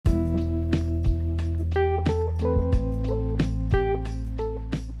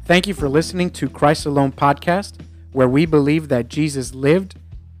Thank you for listening to Christ Alone podcast, where we believe that Jesus lived,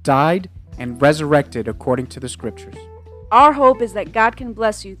 died, and resurrected according to the scriptures. Our hope is that God can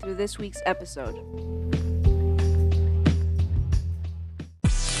bless you through this week's episode.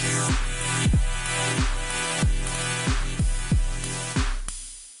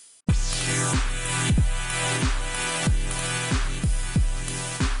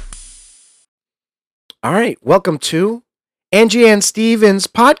 All right, welcome to Angie and Steven's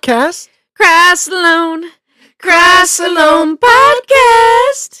podcast. Christ Alone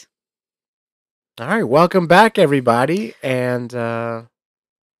podcast. All right, welcome back, everybody, and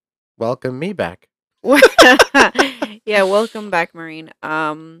welcome me back. Yeah, welcome back, Marine.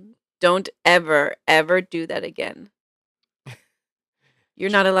 Don't ever do that again. You're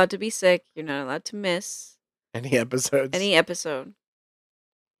not allowed to be sick. You're not allowed to miss Any episodes? any episode.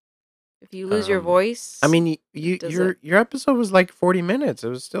 If you lose your voice, I mean, does your episode was like 40 minutes. It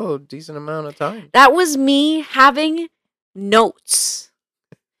was still a decent amount of time. that was me having notes.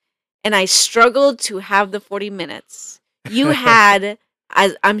 And I struggled to have the 40 minutes. You had,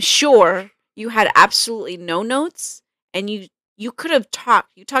 as I'm sure, you had absolutely no notes, and you could have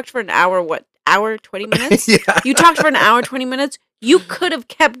talked. You talked for an hour, 20 minutes? Yeah, You talked for an hour, 20 minutes. You could have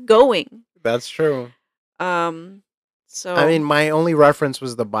kept going. that's true. So I mean, my only reference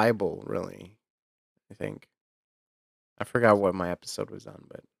was the Bible, really. I think. I forgot what my episode was on,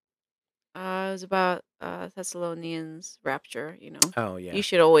 but it was about Thessalonians rapture. oh yeah, You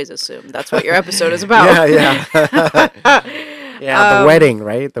should always assume that's what your episode is about. Yeah. Yeah, the wedding,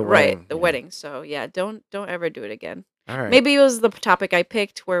 right? The wedding. Right, the wedding. So yeah, don't ever do it again. All right. Maybe it was the topic I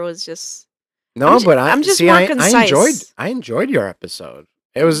picked where it was just No, ju- but I'm just see, more I concise. enjoyed your episode.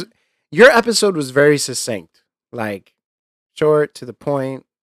 It was your episode was very succinct, like short to the point.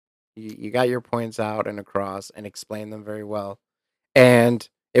 You got your points out and across and explained them very well, and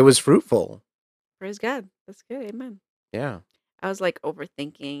it was fruitful. praise God. That's good. Amen. Yeah, I was like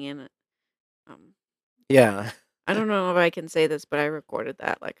overthinking and um yeah. I don't know if I can say this, but I recorded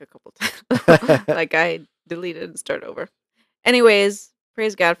that like a couple times. Like I deleted and start over. Anyways,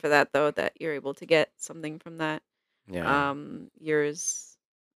 praise God for that though, that you're able to get something from that. Yeah.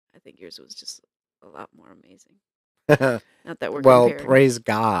 I think yours was just a lot more amazing. Not that we're Well, comparing. praise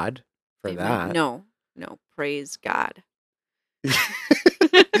God for Amen. that. No, praise God.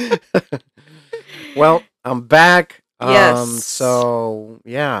 Well, I'm back. Yes. So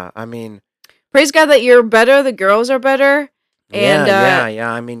yeah, I mean, Praise God that you're better, the girls are better. And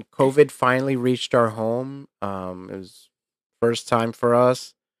yeah. I mean, COVID finally reached our home. It was first time for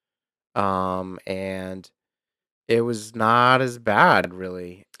us. And it was not as bad,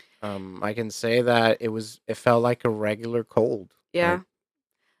 really. I can say that it felt like a regular cold. yeah.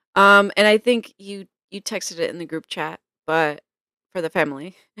 Like, And I think you texted it in the group chat, but for the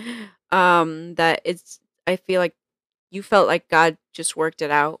family. That I feel like you felt like God just worked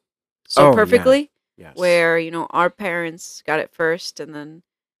it out so Oh, yeah. perfectly. yes. Where, our parents got it first and then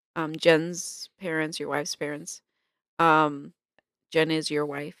Jen's parents, your wife's parents. Jen is your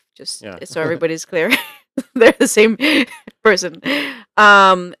wife, just Yeah. so everybody's clear. They're the same person.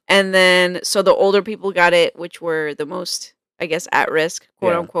 And then so the older people got it, which were the most, I guess, at risk,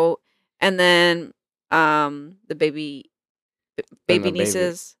 quote Yeah. unquote. And then the baby Then the baby.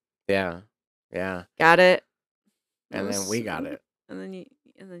 nieces Yeah. got it. And then we got it. And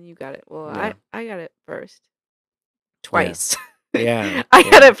then you got it. Well, Yeah. I got it first. Twice. Yeah. I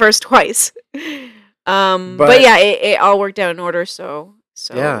got it first twice. But But yeah, it all worked out in order. So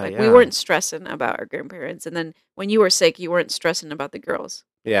Yeah, like we yeah. weren't stressing about our grandparents, and then when you were sick, you weren't stressing about the girls,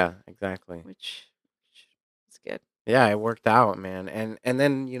 yeah, exactly. which is good. Yeah, it worked out, man. And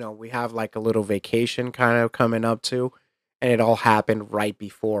then, we have like a little vacation kind of coming up too, and it all happened right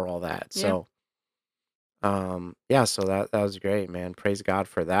before all that. Yeah. So, yeah, so that was great, man. Praise God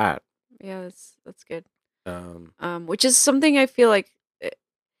for that. Yeah, that's good. Um, Which is something I feel like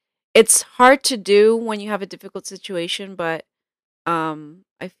it's hard to do when you have a difficult situation, but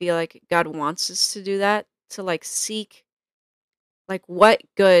I feel like God wants us to do that, to like seek like what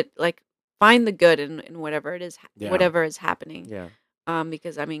good, like find the good in whatever it is, Yeah. whatever is happening. yeah.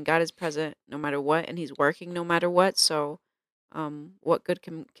 Because I mean God is present no matter what, and He's working no matter what. So, what good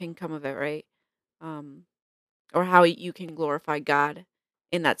can come of it, right? Or how you can glorify God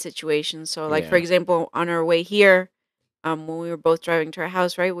in that situation. So, like for Yeah. example, on our way here, when we were both driving to our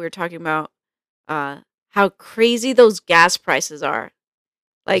house, right, we were talking about how crazy those gas prices are.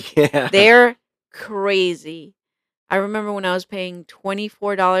 Like Yeah. they're crazy. I remember when I was paying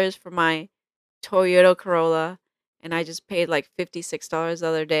 $24 for my Toyota Corolla, and I just paid like $56 the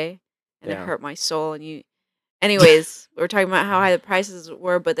other day, and it Yeah. hurt my soul. anyways, we were talking about how high the prices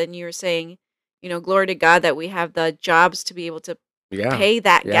were, but then you were saying, glory to God that we have the jobs to be able to Yeah. pay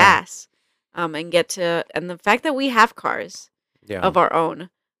that Yeah. gas, and get to, and the fact that we have cars Yeah. of our own.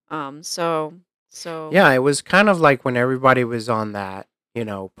 So Yeah, it was kind of like when everybody was on that,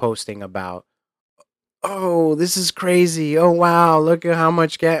 posting about, oh, this is crazy. Oh, wow, look at how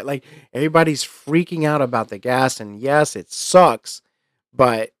much gas. Like, everybody's freaking out about the gas. And yes, it sucks.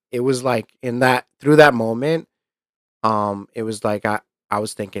 But it was like through that moment, it was like I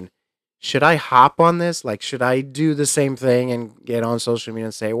was thinking, should I hop on this? Like, should I do the same thing and get on social media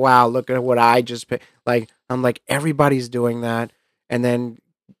and say, wow, look at what I just paid? Like, I'm like, everybody's doing that. And then,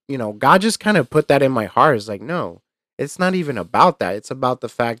 God just kind of put that in my heart. It's like, no, it's not even about that. It's about the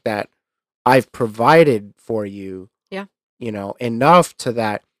fact that I've provided for you, Yeah. Enough to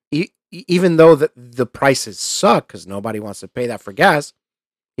that, even though the prices suck because nobody wants to pay that for gas,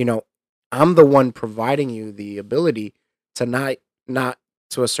 I'm the one providing you the ability to not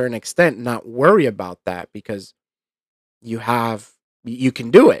to a certain extent, not worry about that because you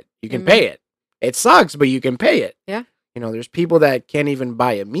can do it. You can Amen. pay it. It sucks, but you can pay it. Yeah. There's people that can't even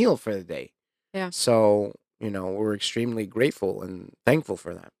buy a meal for the day. Yeah. So, we're extremely grateful and thankful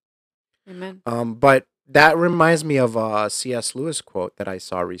for that. Amen. But that reminds me of a C.S. Lewis quote that I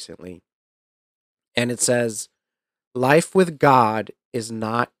saw recently. And it says, life with God is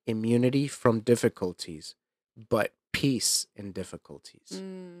not immunity from difficulties, but peace in difficulties.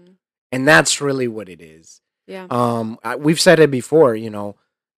 Mm, And that's really what it is. yeah. We've said it before,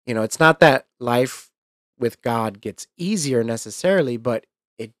 it's not that life with God gets easier necessarily, but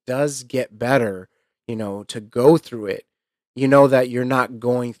it does get better, to go through it. You know that you're not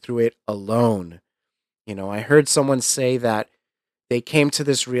going through it alone. I heard someone say that they came to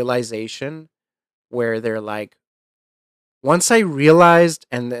this realization where they're like, once I realized,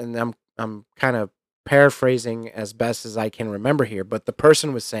 and I'm kind of paraphrasing as best as I can remember here, but the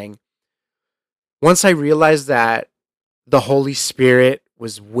person was saying, once I realized that the Holy Spirit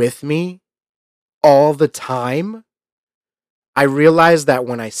was with me all the time, I realized that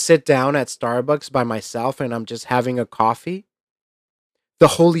when I sit down at Starbucks by myself and I'm just having a coffee, the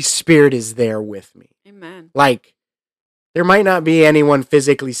Holy Spirit is there with me. Amen. Like, there might not be anyone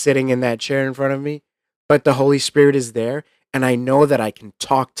physically sitting in that chair in front of me, but the Holy Spirit is there, and I know that I can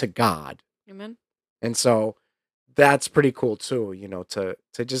talk to God. Amen. And so that's pretty cool too,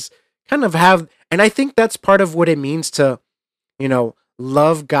 to just kind of have, and I think that's part of what it means to,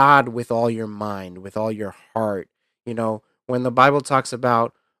 love God with all your mind, with all your heart. When the Bible talks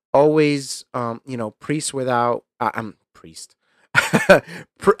about always, priest without, I'm priest,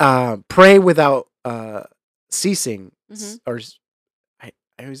 pray without ceasing, Mhm. or I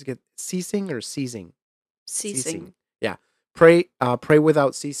always get ceasing or seizing. Ceasing. Yeah. Pray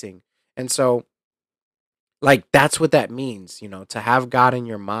without ceasing. And so, like, that's what that means, to have God in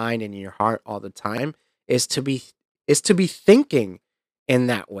your mind and in your heart all the time is to be thinking in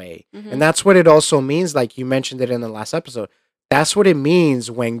that way. Mhm. And that's what it also means, like you mentioned it in the last episode. That's what it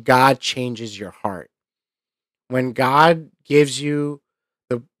means when God changes your heart. When God gives you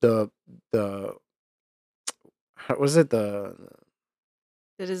the how was it The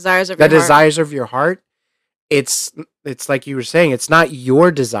desires of the your heart. desires of your heart, it's like you were saying, it's not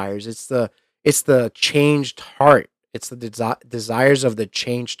your desires, it's the changed heart. It's the desires of the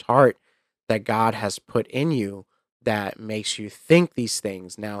changed heart that God has put in you that makes you think these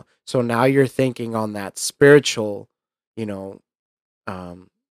things now. So now you're thinking on that spiritual, you know, um,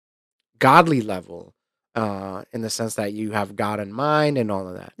 godly level, in the sense that you have God in mind and all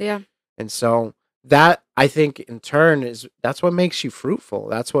of that. Yeah. And so that, I think, in turn, that's what makes you fruitful.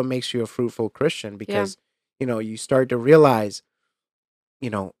 That's what makes you a fruitful Christian because, you start to realize,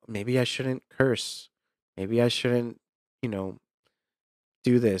 maybe I shouldn't curse. Maybe I shouldn't, you know,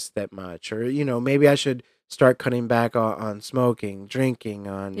 do this that much. Or, maybe I should start cutting back on smoking, drinking,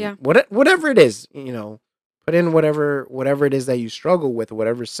 on Yeah. whatever it is, put in whatever it is that you struggle with,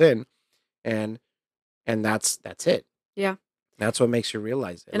 whatever sin. And that's it. Yeah. That's what makes you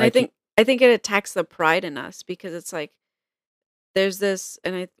realize it. And I think it attacks the pride in us because it's like there's this,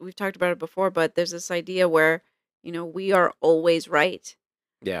 and we've talked about it before, but there's this idea where we are always right.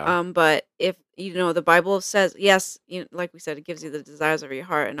 Yeah. But if the Bible says, yes, like we said, it gives you the desires of your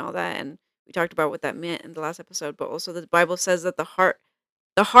heart and all that, and we talked about what that meant in the last episode. But also, the Bible says that the heart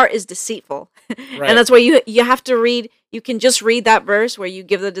is deceitful, Right. and that's why you have to read. You can just read that verse where you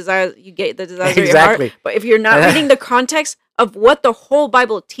get the desires of your heart. Exactly. But if you're not reading the context of what the whole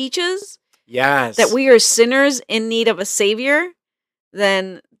Bible teaches, Yes. that we are sinners in need of a savior,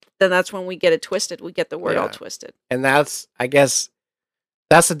 then that's when we get it twisted. We get the word all Yeah. twisted. And that's, I guess,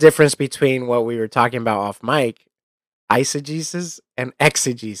 that's the difference between what we were talking about off mic, eisegesis and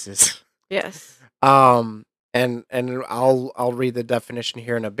exegesis. Yes. And I'll read the definition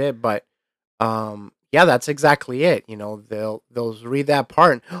here in a bit, but yeah, that's exactly it. You know, they'll read that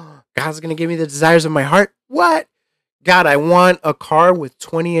part and God's gonna give me the desires of my heart. What? God, I want a car with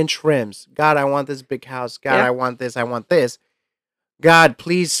 20-inch rims. God, I want this big house. God, Yeah. I want this. I want this. God,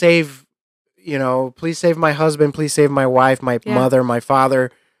 please save, please save my husband. Please save my wife, my Yeah. mother, my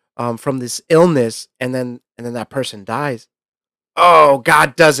father, from this illness. And then that person dies. Oh,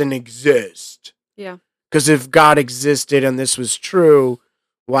 God doesn't exist. Yeah. Because if God existed and this was true,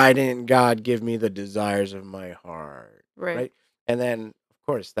 why didn't God give me the desires of my heart? Right. And then, of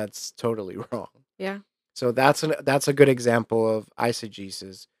course, that's totally wrong. Yeah. So that's a good example of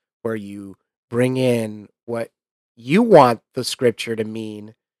eisegesis, where you bring in what you want the scripture to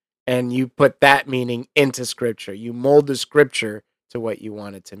mean, and you put that meaning into scripture. You mold the scripture to what you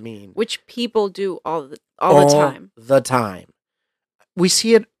want it to mean. Which people do all the time. The time. We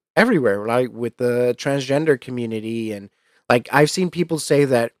see it everywhere, like with the transgender community, and like I've seen people say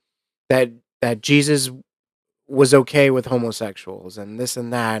that Jesus was okay with homosexuals and this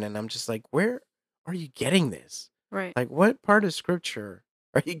and that, and I'm just like, where are you getting this? Right. Like, what part of scripture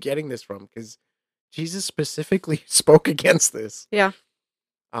are you getting this from? Because Jesus specifically spoke against this. Yeah.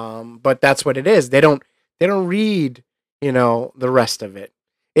 But that's what it is. They don't read, the rest of it.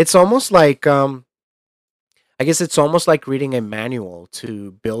 It's almost like, I guess it's almost like reading a manual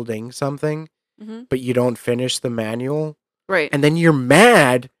to building something, Mm-hmm. but you don't finish the manual. Right. And then you're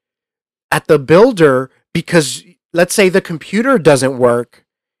mad at the builder because, let's say, the computer doesn't work,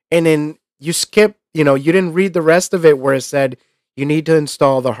 and then you skip, you didn't read the rest of it where it said you need to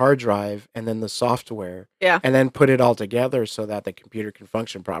install the hard drive and then the software. Yeah. And then put it all together so that the computer can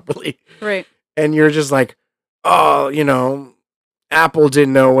function properly. Right. And you're just like, oh, Apple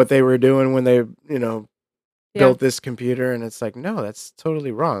didn't know what they were doing when they, built this computer. And it's like, no, that's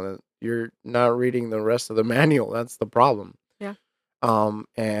totally wrong. You're not reading the rest of the manual. That's the problem. Yeah.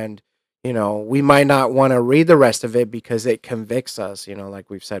 And we might not want to read the rest of it because it convicts us, like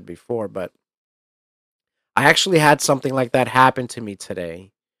we've said before. But I actually had something like that happen to me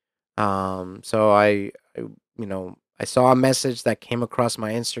today. So I saw a message that came across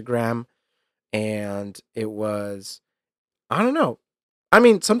my Instagram, and it was, I don't know. I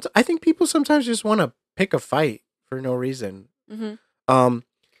mean, I think people sometimes just want to pick a fight for no reason. Mm-hmm.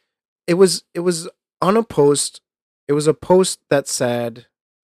 It was on a post. It was a post that said,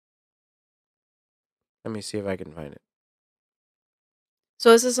 let me see if I can find it. So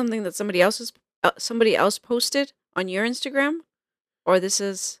is this something that somebody else posted on your Instagram, or this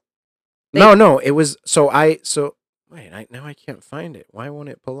is? No, it was wait, now I can't find it. Why won't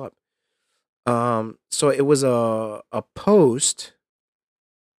it pull up? So it was a post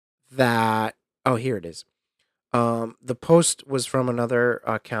that, oh, here it is. The post was from another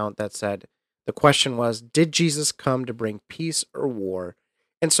account that said, the question was, did Jesus come to bring peace or war?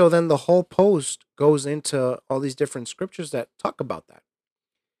 And so then the whole post goes into all these different scriptures that talk about that.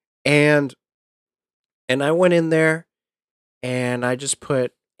 And I went in there and I just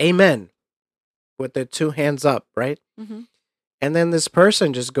put amen with the two hands up, right? Mm-hmm. And then this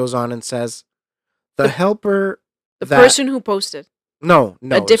person just goes on and says, the helper, the person who posted. No,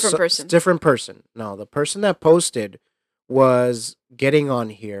 a different person. Different person. No, the person that posted was getting on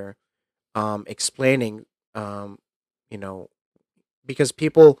here, explaining, because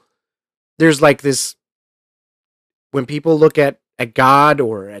there's like this, when people look at God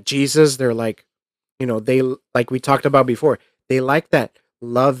or at Jesus, they're like, they, like we talked about before, they like that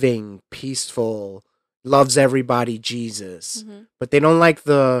loving, peaceful, loves everybody Jesus, Mm-hmm. but they don't like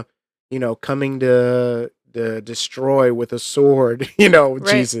the, coming to destroy with a sword, Right.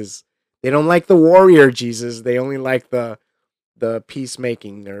 Jesus. They don't like the warrior Jesus. They only like the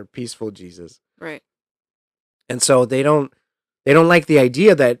peacemaking or peaceful Jesus. Right. And so they don't like the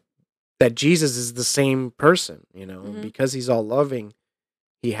idea that Jesus is the same person, Mhm. because he's all loving,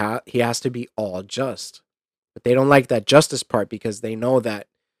 he has to be all just. But they don't like that justice part because they know that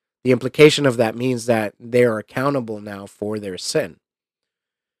the implication of that means that they're accountable now for their sin.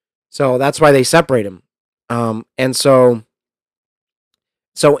 So that's why they separate him. And so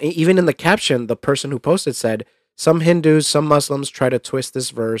even in the caption, the person who posted said, some Hindus, some Muslims try to twist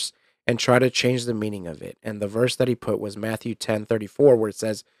this verse and try to change the meaning of it. And the verse that he put was Matthew 10:34, where it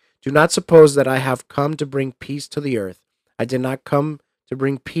says, do not suppose that I have come to bring peace to the earth. I did not come to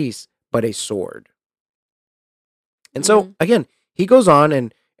bring peace, but a sword. And so Mhm. again, he goes on,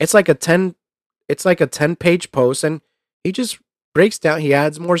 and it's like a 10-page post, and he just breaks down, he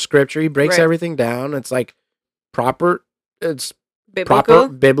adds more scripture, he breaks Right. everything down. It's like proper, it's proper Biblical.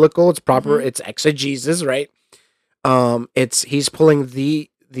 biblical. It's proper. Mhm. It's exegesis, right? He's pulling the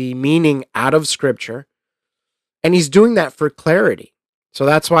meaning out of Scripture, and he's doing that for clarity. So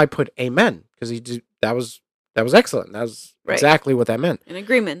that's why I put amen, because that was excellent. That was Right. exactly what that meant. In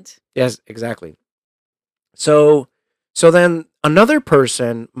agreement. Yes, exactly. So then another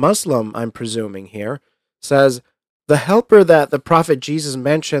person, Muslim, I'm presuming here, says, the helper that the prophet Jesus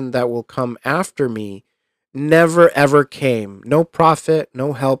mentioned that will come after me never ever came. No prophet,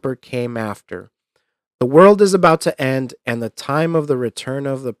 no helper came after. The world is about to end, and the time of the return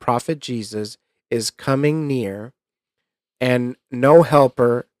of the prophet Jesus is coming near, and no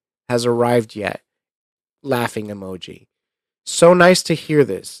helper has arrived yet. Laughing emoji. So nice to hear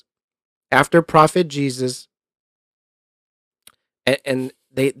this. After prophet Jesus, and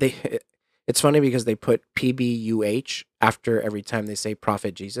they it's funny because they put PBUH after every time they say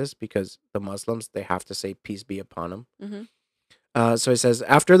prophet Jesus, because the Muslims, they have to say peace be upon him. Mm-hmm. So it says,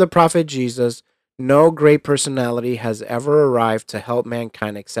 after the prophet Jesus, no great personality has ever arrived to help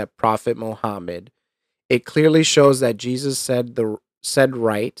mankind except Prophet Muhammad. It clearly shows that Jesus said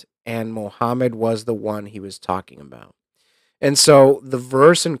right, and Muhammad was the one he was talking about. And so the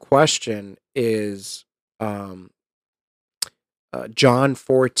verse in question is John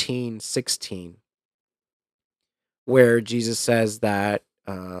 14:16, where Jesus says that,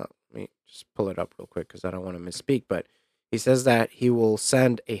 let me just pull it up real quick because I don't want to misspeak, but he says that he will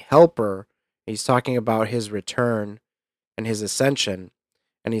send a helper. He's talking about his return and his ascension.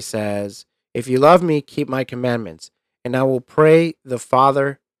 And he says, if you love me, keep my commandments, and I will pray the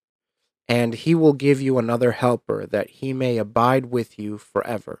Father, and he will give you another helper that he may abide with you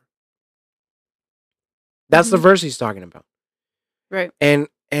forever. That's the Mhm. verse he's talking about. Right. And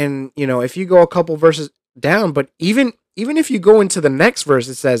if you go a couple verses down, but even if you go into the next verse,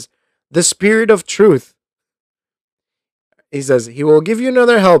 it says, the Spirit of truth. He says, he will give you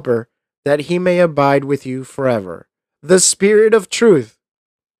another helper that he may abide with you forever. The Spirit of truth,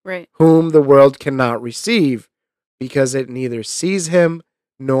 Right. whom the world cannot receive, because it neither sees him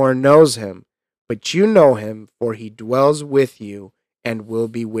nor knows him. But you know him, for he dwells with you and will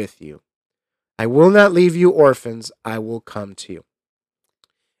be with you. I will not leave you orphans, I will come to you.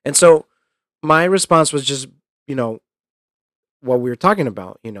 And so my response was just, what we were talking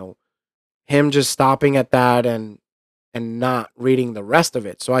about, him just stopping at that and not reading the rest of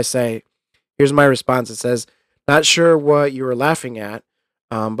it. So I say, here's my response. It says, not sure what you were laughing at,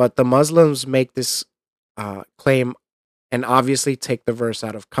 but the Muslims make this claim and obviously take the verse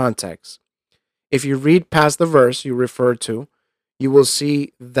out of context. If you read past the verse you referred to, you will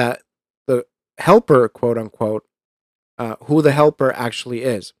see that the helper, quote unquote, who the helper actually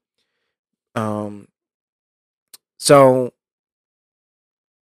is. So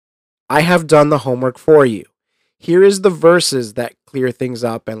I have done the homework for you. Here is the verses that clear things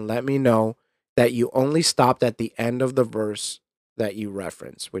up and let me know that you only stopped at the end of the verse that you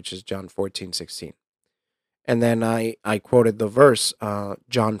reference, which is John 14:16. And then I quoted the verse, John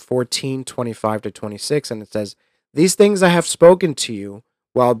 14:25-26, and it says, these things I have spoken to you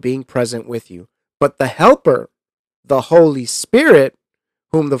while being present with you. But the Helper, the Holy Spirit,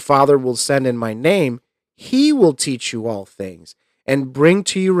 whom the Father will send in my name, he will teach you all things and bring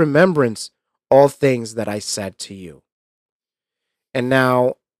to you remembrance all things that I said to you. And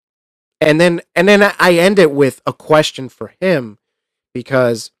now, and then I end it with a question for him,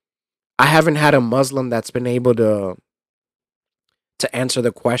 because I haven't had a Muslim that's been able to answer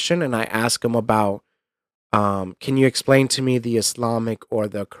the question. And I ask him about, can you explain to me the Islamic or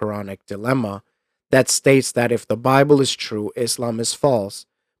the Quranic dilemma that states that if the Bible is true, Islam is false,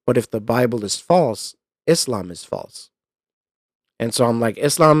 but if the Bible is false, Islam is false? And so I'm like,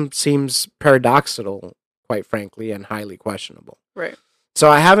 Islam seems paradoxical, quite frankly, and highly questionable. Right. So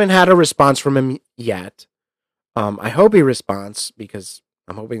I haven't had a response from him yet. I hope he responds, because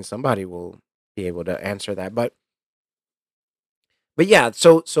I'm hoping somebody will be able to answer that. But yeah,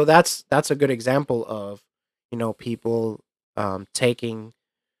 so that's a good example of, people taking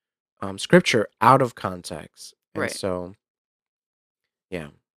scripture out of context. And Right. so, yeah.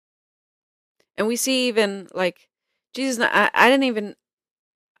 And we see even like Jesus. I didn't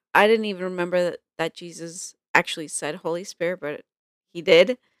even remember that Jesus actually said Holy Spirit, but he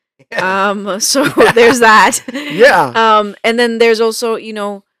did. So there's that. Yeah. And then there's also,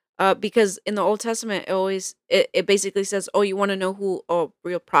 because in the Old Testament, it basically says, oh, you want to know who a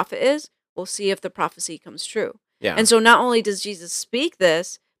real prophet is? We'll see if the prophecy comes true. Yeah. And so not only does Jesus speak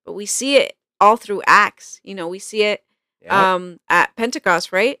this, but we see it all through Acts. We see it Yep. at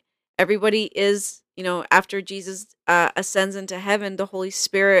Pentecost, right? Everybody is, after Jesus ascends into heaven, the Holy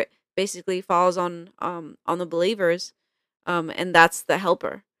Spirit basically falls on the believers. and that's the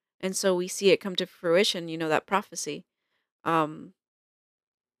helper. And so we see it come to fruition. That prophecy. Um,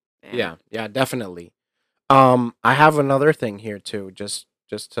 yeah. Yeah, yeah, definitely. I have another thing here too, just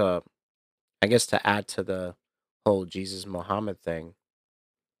to, I guess, to add to the whole Jesus Muhammad thing.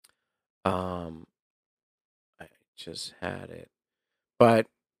 Um, I just had it, but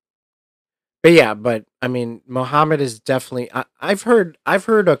yeah, but I mean, Muhammad is definitely. I've heard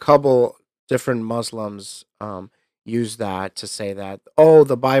a couple different Muslims use that to say that, oh,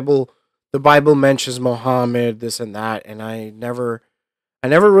 the Bible mentions Muhammad, this and that, and I never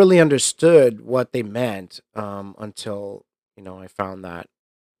really understood what they meant until I found uh,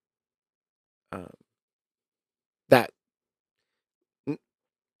 that n-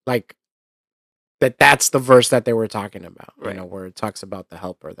 like that's the verse that they were talking about. Right. Where it talks about the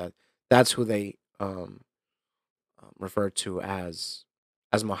helper. That's who they refer to as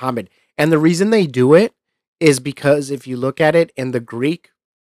Muhammad. And the reason they do it is because if you look at it in the Greek,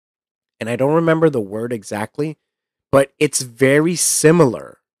 and I don't remember the word exactly, but it's very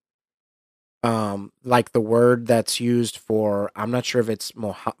similar. Like the word that's used for, I'm not sure if it's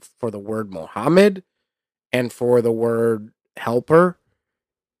for the word Mohammed and for the word helper.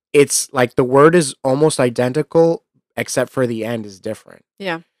 It's like the word is almost identical, except for the end is different.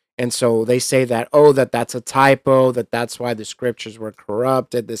 Yeah. And so they say that, oh, that's a typo, that's why the scriptures were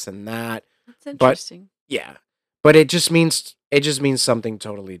corrupted, this and that. That's But interesting. yeah, but it just means something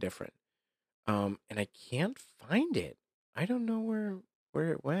totally different. And I can't find it. I don't know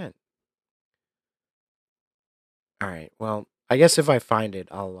where it went. All right. Well, I guess if I find it,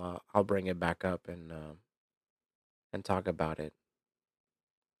 I'll bring it back up and talk about it.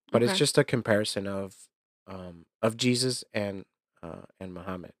 But it's Okay. just a comparison of Jesus and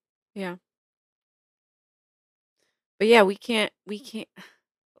Muhammad. Yeah. But yeah, we can't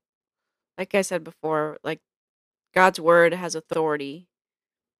like I said before, like God's word has authority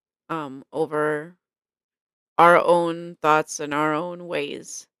over our own thoughts and our own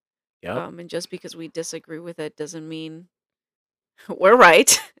ways. Yep. And just because we disagree with it doesn't mean we're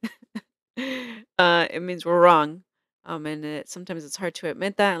right. It means we're wrong. And sometimes it's hard to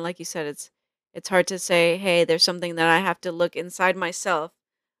admit that. And like you said, it's hard to say, hey, there's something that I have to look inside myself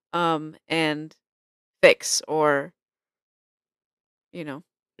and fix, or you know.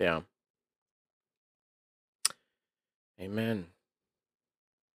 Yeah. Amen.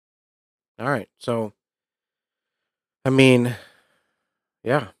 All right. So, I mean,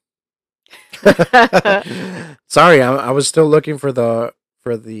 yeah. Sorry, I was still looking for the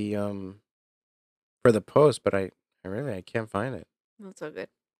for the post, but I can't find it. That's so good.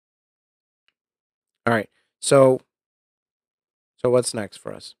 All right. So what's next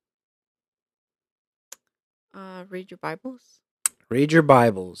for us? Read your Bibles. Read your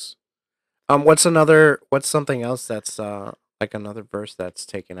Bibles. What's something else that's like another verse that's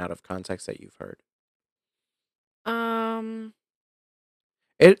taken out of context that you've heard? Um,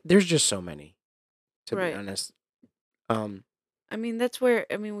 There's just so many, to be right. honest. Um I mean, that's where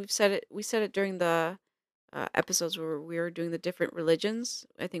we've said it. We said it during the episodes where we were doing the different religions.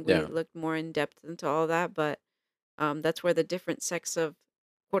 I think we yeah. looked more in depth into all that, but that's where the different sects of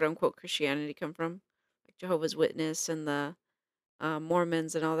quote unquote Christianity come from, like Jehovah's Witness and the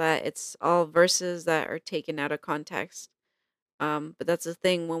Mormons and all that. It's all verses that are taken out of context. But that's the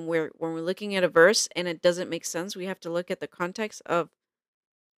thing, when we're looking at a verse and it doesn't make sense, we have to look at the context of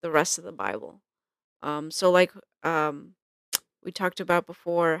the rest of the Bible. So like um, we talked about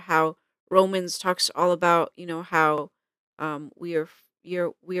before, how Romans talks all about how we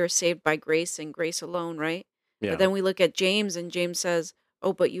are saved by grace and grace alone, right? But Yeah. then we look at James, and James says,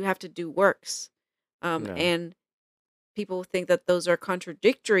 "Oh, but you have to do works," Yeah. and people think that those are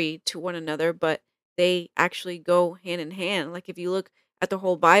contradictory to one another, but they actually go hand in hand. Like if you look at the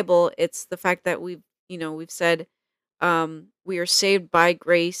whole Bible, it's the fact that we've said we are saved by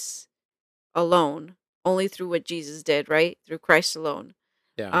grace alone, only through what Jesus did, right? Through Christ alone.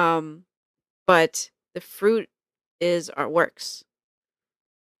 Yeah. Um, but the fruit is our works.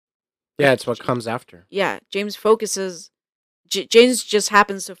 Yeah, Like, it's what comes after. yeah, James focuses. James just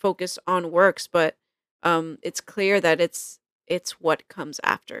happens to focus on works, but it's clear that it's what comes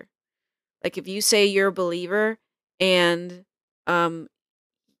after. Like if you say you're a believer and um,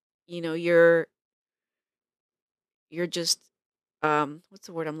 you're just what's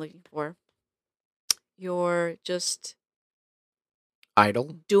the word I'm looking for? You're just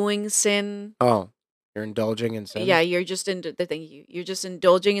Idle? doing sin. Oh, you're indulging in Yeah, sin? you're just in the thing. You're just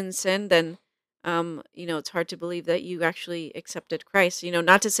indulging in sin. Then, it's hard to believe that you actually accepted Christ.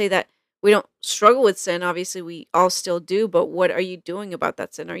 Not to say that we don't struggle with sin. Obviously, we all still do. But what are you doing about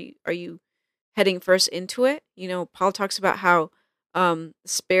that sin? Are you heading first into it. Paul talks about how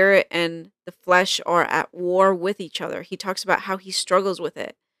spirit and the flesh are at war with each other. He talks about how he struggles with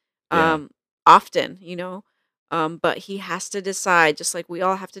it Yeah. often, but he has to decide, just like we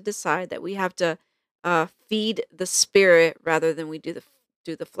all have to decide, that we have to feed the spirit rather than we do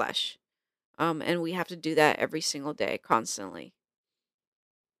the flesh. And we have to do that every single day, constantly.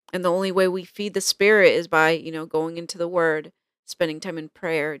 And the only way we feed the spirit is by, going into the word, spending time in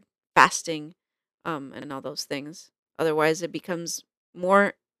prayer, fasting, and all those things. Otherwise, it becomes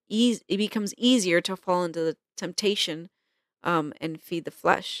it becomes easier to fall into the temptation, and feed the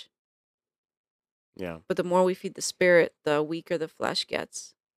flesh. Yeah. But the more we feed the spirit, the weaker the flesh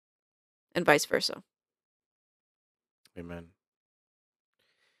gets, and vice versa. Amen.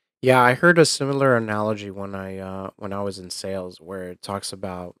 Yeah, I heard a similar analogy when I was in sales, where it talks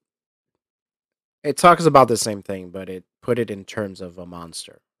about the same thing, but it put it in terms of a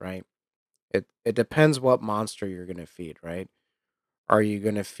monster, right? It depends what monster you're gonna feed, right? Are you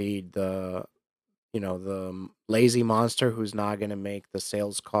gonna feed the lazy monster who's not gonna make the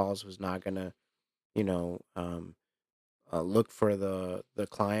sales calls, who's not gonna, you know, um, look for the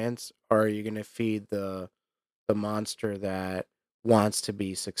clients, or are you gonna feed the monster that wants to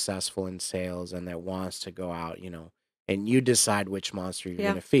be successful in sales and that wants to go out, and you decide which monster you're Yeah.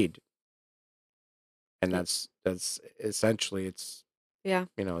 gonna feed, and Y- that's essentially Yeah.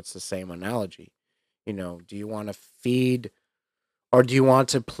 it's the same analogy. Do you want to feed, or do you want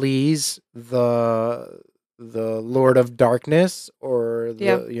to please the Lord of Darkness, or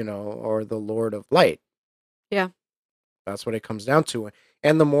Yeah. the Lord of Light? Yeah. That's what it comes down to.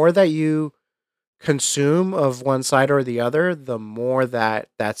 And the more that you consume of one side or the other, the more that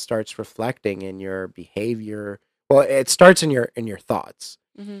starts reflecting in your behavior. Well, it starts in your thoughts,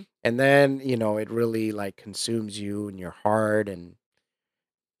 Mm-hmm. and then it really like consumes you in your heart, and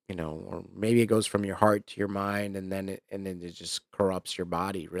or maybe it goes from your heart to your mind, and then it just corrupts your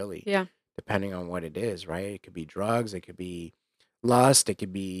body, really, Yeah. depending on what it is, right? It could be drugs, it could be lust, it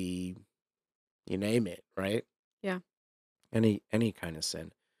could be, you name it, right? Yeah. Any kind of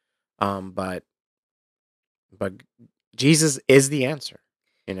sin. But Jesus is the answer.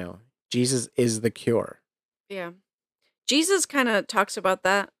 You know, Jesus is the cure. Yeah. Jesus kind of talks about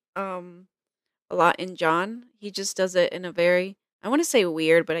that a lot in John. He just does it in a very, I want to say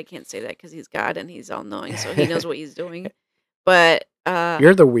weird, but I can't say that because he's God and he's all knowing, so he knows what he's doing. But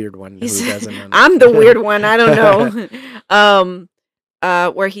You're the weird one who he's doesn't I'm the weird one. I don't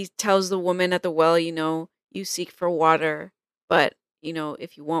know. Where he tells the woman at the well, you seek for water, but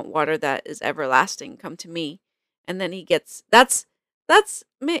if you want water that is everlasting, come to me. And then he gets that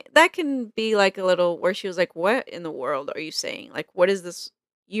can be like a little where she was like, "What in the world are you saying? Like, what is this?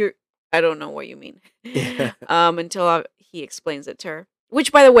 You're I don't know what you mean." Yeah. Until he explains it to her.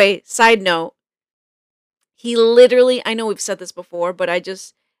 Which, by the way, side note, he literally, I know we've said this before, but I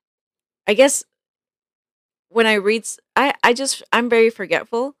guess when I read, I'm very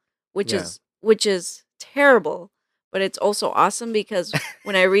forgetful, which Yeah. is terrible, but it's also awesome because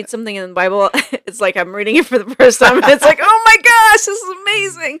when I read something in the Bible, it's like I'm reading it for the first time, and it's like, oh my gosh, this is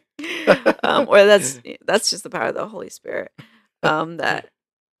amazing. Or that's just the power of the Holy Spirit, that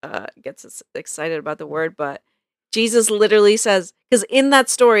gets us excited about the word. But Jesus literally says, because in that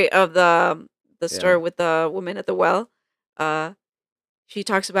story of the story Yeah. with the woman at the well, uh, she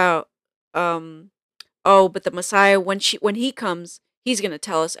talks about, oh, but the Messiah, when he comes, he's going to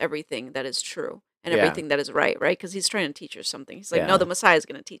tell us everything that is true and Yeah. everything that is right, right? Because he's trying to teach us something. He's like, no, Yeah. the Messiah is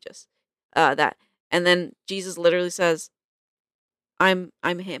going to teach us that. And then Jesus literally says, I'm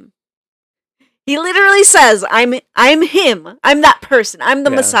him. He literally says, I'm him. I'm that person. I'm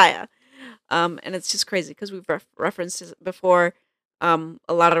the Yeah. Messiah. And it's just crazy because we've referenced it before. A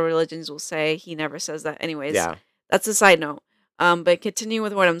lot of religions will say he never says that. Anyways, Yeah. that's a side note. But continue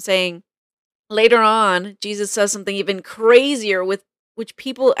with what I'm saying. Later on, Jesus says something even crazier, with which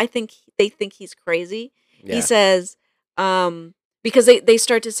people, I think they think he's crazy. He Yeah. says, because they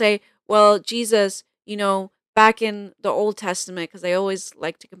start to say, well, Jesus, back in the Old Testament, because they always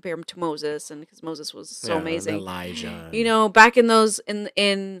like to compare him to Moses, and because Moses was so Yeah, and amazing. Elijah. And Back in those in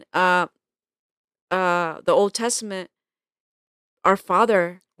the Old Testament, our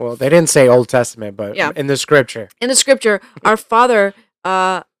Father, well, they didn't say Old Testament, but Yeah. in the scripture. in the scripture, our Father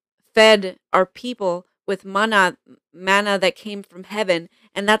fed our people with manna that came from heaven,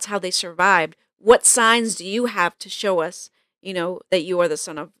 and that's how they survived. What signs do you have to show us, that you are the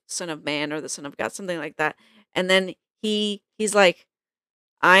son of man, or the son of God, something like that? And then he's like,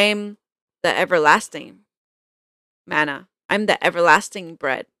 I'm the everlasting manna. I'm the everlasting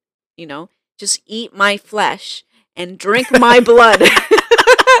bread. Just eat my flesh and drink my blood.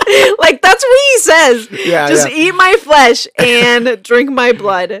 Like that's what he says. Yeah, Just yeah. eat my flesh and drink my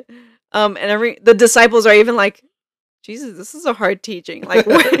blood. And the disciples are even like, Jesus, this is a hard teaching. Like,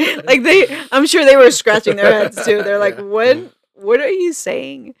 what? Like I'm sure they were scratching their heads too. They're like, Yeah. what are you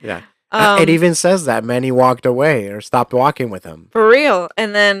saying? Yeah. Um, It even says that many walked away or stopped walking with him. For real.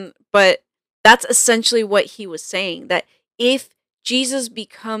 And then, but that's essentially what he was saying, that if Jesus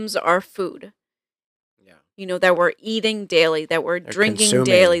becomes our food, Yeah. you know, that we're eating daily, that we're They're drinking consuming.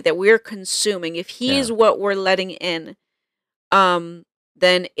 daily, that we're consuming, if he Yeah. is what we're letting in,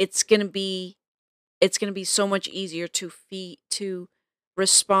 then it's gonna be so much easier to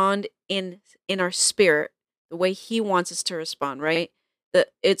respond in our spirit the way he wants us to respond, right?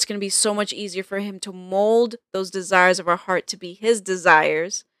 It's gonna be so much easier for him to mold those desires of our heart to be his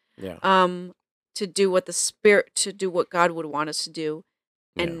desires, Yeah. to do what God would want us to do,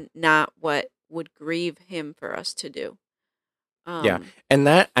 Yeah. and not what would grieve him for us to do. Yeah. And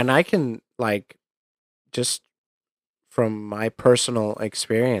I can, like, just from my personal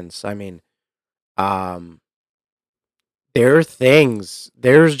experience, I mean, there are things,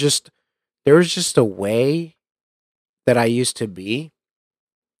 there's just a way that I used to be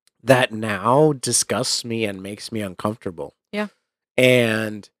that now disgusts me and makes me uncomfortable. Yeah.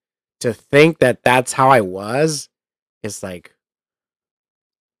 And to think that that's how I was is like,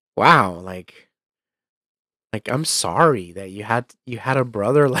 wow, like I'm sorry that you had a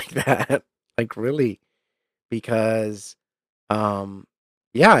brother like that. Like, really, because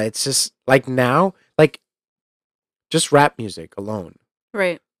yeah, it's just like now, like, just rap music alone.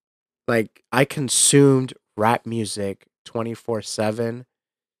 Right. Like, I consumed rap music 24/7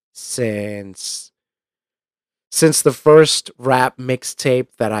 since the first rap mixtape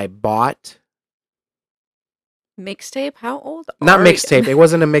that I bought. Mixtape? How old Not are you? mixtape. It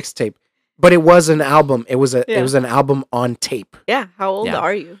wasn't a mixtape, but it was an album. It was Yeah. an album on tape. Yeah. How old Yeah.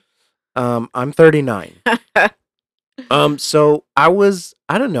 are you? I'm 39. So I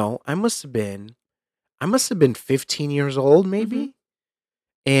don't know, I must have been 15 years old, maybe. Mhm.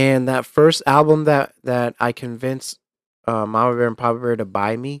 And that first album that I convinced Mama Bear and Papa Bear to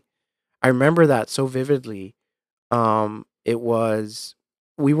buy me, I remember that so vividly. It was,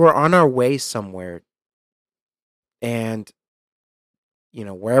 we were on our way somewhere, and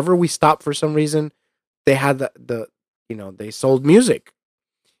wherever we stopped, for some reason they had they sold music.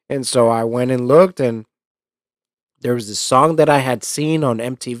 And so I went and looked, and there was this song that I had seen on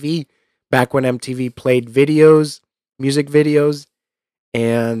MTV back when MTV played music videos.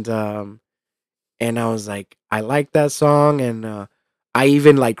 And I was like, I like that song. And I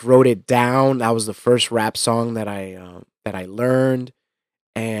even, like, wrote it down. That was the first rap song that I learned.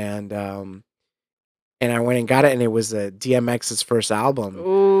 And I went and got it, and it was DMX's first album.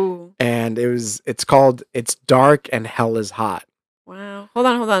 Ooh. And it's called It's Dark and Hell is Hot. Wow. Hold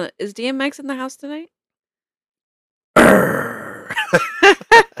on. Is DMX in the house tonight?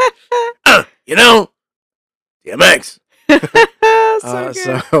 DMX. So good.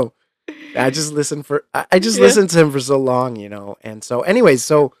 So I just listened Yeah. listened to him for so long, and so, anyways,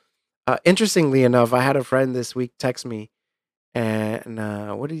 so interestingly enough, I had a friend this week text me, and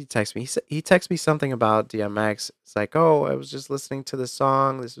what did he text me? He texted me something about DMX. It's like, oh, I was just listening to this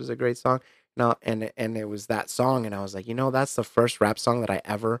song. This was a great song. No, and it was that song, and I was like, that's the first rap song that I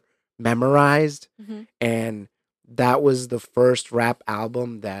ever memorized, Mhm. and that was the first rap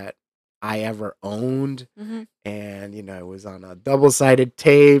album that I ever owned. Mhm. And it was on a double-sided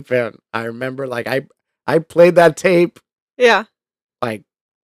tape, and I remember, like, I played that tape, Yeah. like,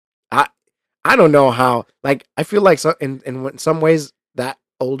 I don't know how, like, I feel like in some ways that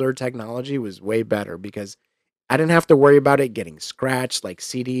older technology was way better, because I didn't have to worry about it getting scratched like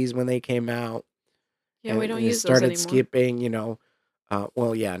CDs when they came out. Yeah, we don't it use those started anymore. skipping.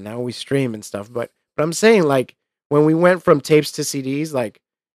 Well, yeah, now we stream and stuff, but I'm saying, like, when we went from tapes to CDs, like,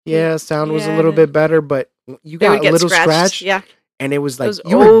 yeah, sound was a little bit better, but you They would got a get little scratched. scratch, Yeah. and it was like, was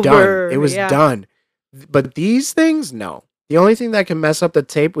you were done. over, It was yeah. done. But these things, no. The only thing that can mess up the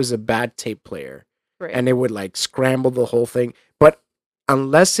tape was a bad tape player, Right. and it would, like, scramble the whole thing. But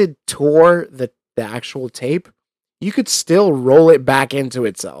unless it tore the actual tape, you could still roll it back into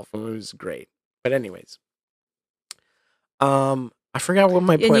itself. It was great. But anyways, I forgot what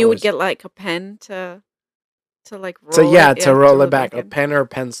my point And you would was. get like a pen to like roll So yeah, it. to roll it back, back a in. pen or a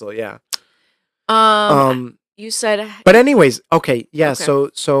pencil, yeah. You said But anyways, okay, yeah. Okay.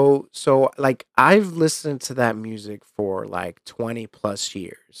 So like, I've listened to that music for like 20 plus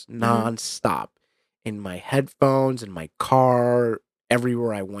years, Mm-hmm. nonstop, in my headphones, in my car,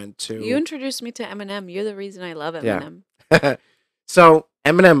 everywhere I went to. You introduced me to Eminem. You're the reason I love Yeah. Eminem. So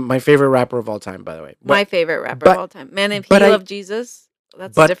Eminem, my favorite rapper of all time, by the way. My favorite rapper but- of all time. Man, if he but I- loved Jesus,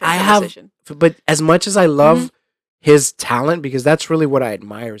 that's a But different I have, conversation. but as much as I Hmm. love his talent, because that's really what I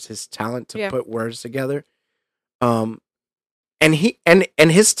admire is his talent to Yeah. put words together. Um, and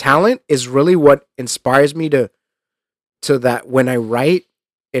and his talent is really what inspires me to that when I write,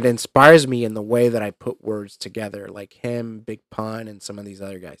 it inspires me in the way that I put words together, like him, Big Pun, and some of these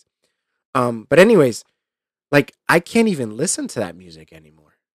other guys. But anyways, like I can't even listen to that music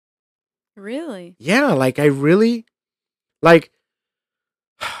anymore. Really? Yeah, like I really like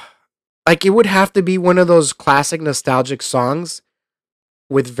like it would have to be one of those classic nostalgic songs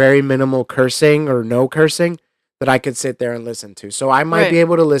with very minimal cursing or no cursing that I could sit there and listen to. So I might be Right.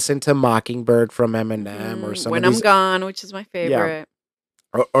 able to listen to Mockingbird from Eminem or some of When I'm these, Gone, which is my yeah, favorite.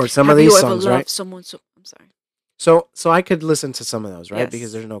 or some of Have these you ever songs, right? loved someone so? I'm sorry. So I could listen to some of those, right? Because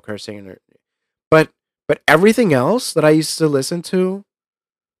Yes. there's no cursing but but everything else that I used to listen to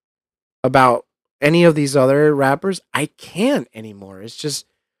about any of these other rappers, I can't anymore. It's just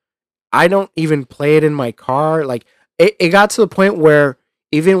I don't even play it in my car. Like it got to the point where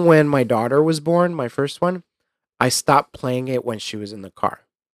even when my daughter was born, my first one, I stopped playing it when she was in the car.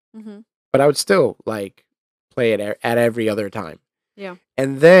 Hmm. But I would still like play it at every other time. Yeah.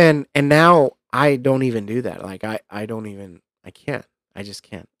 And now I don't even do that. Like I don't even I can't. I just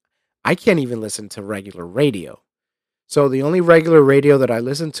can't. I can't even listen to regular radio. So the only regular radio that I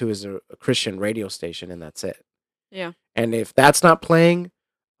listen to is a Christian radio station, and that's it. Yeah. And if that's not playing,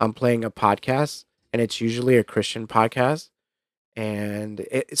 I'm playing a podcast, and it's usually a Christian podcast. And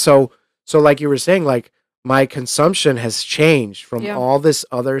so like you were saying, like my consumption has changed from Yeah. all this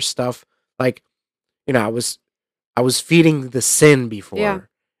other stuff. Like I was feeding the sin Yeah. before,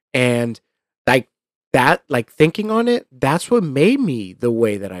 and like that, like thinking on it, that's what made me the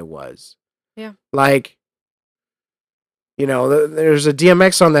way that I was. Yeah. Like there's a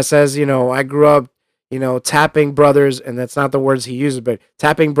DMX song that says, I grew up, tapping brothers, and that's not the words he uses, but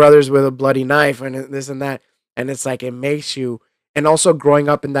tapping brothers with a bloody knife and this and that. And it's like, it makes you, and also growing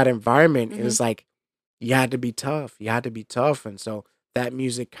up in that environment, Hmm. is like, you had to be tough. You had to be tough. And so that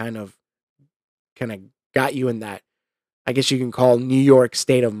music kind of got you in that, I guess you can call New York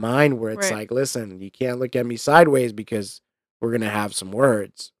state of mind where it's Right. like, listen, you can't look at me sideways because we're going to have some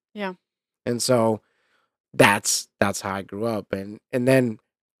words. Yeah. And so that's how I grew up. And then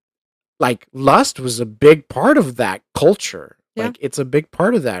like lust was a big part of that culture. Yeah. Like it's a big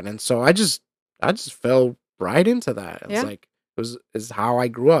part of that. And so I just fell right into that. It's Yeah. like is how I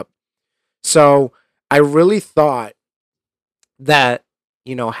grew up. So I really thought that,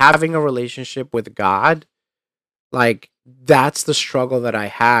 having a relationship with God, like that's the struggle that I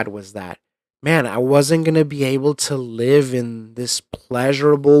had, was that, man, I wasn't going to be able to live in this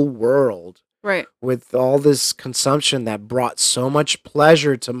pleasurable world Right. with all this consumption that brought so much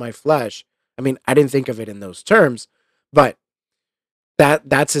pleasure to my flesh. I mean, I didn't think of it in those terms, but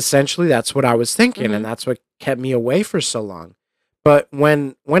that's essentially that's what I was thinking, Hmm. and that's what kept me away for so long. But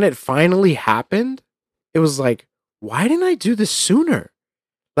when it finally happened, it was like, why didn't I do this sooner?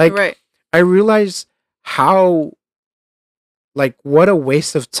 Like Right. I realized how, like, what a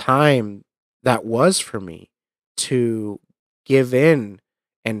waste of time that was for me to give in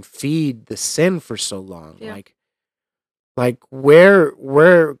and feed the sin for so long. Yeah. Like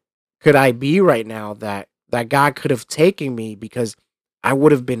where could I be right now that God could have taken me because I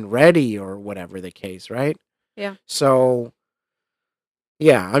would have been ready, or whatever the case, right? Yeah. So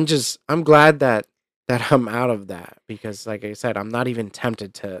yeah, I'm glad that I'm out of that, because like I said, I'm not even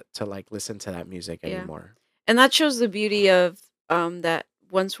tempted to like listen to that music Yeah. anymore. And that shows the beauty of that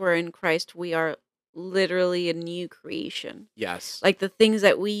once we're in Christ, we are literally a new creation. Yes. Like the things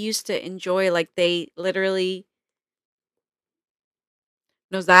that we used to enjoy, like they literally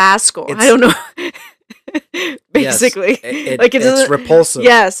knows the asshole. I It's don't know. yes. Basically, like it It's doesn't. repulsive.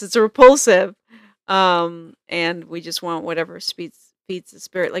 Yes, it's repulsive. And we just want whatever feeds the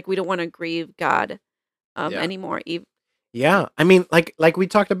spirit. Like we don't want to grieve God Yeah. anymore. Yeah. I mean, like we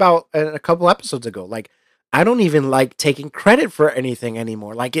talked about a couple episodes ago, like I don't even like taking credit for anything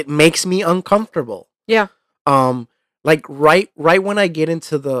anymore. Like it makes me uncomfortable. Yeah. Like right when I get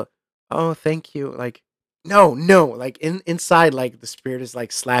into the, oh, thank you, like no, like inside, like the spirit is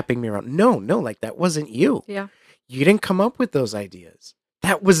like slapping me around. No, like that wasn't you. Yeah. You didn't come up with those ideas.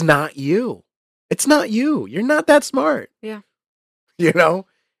 That was not you. It's not you. You're not that smart. Yeah. You know?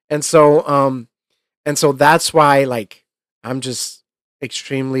 And so that's why, like, I'm just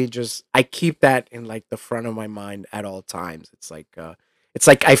extremely just I keep that in like the front of my mind at all times. It's like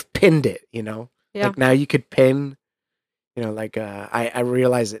I've pinned it, Yeah. Like now you could pin, like I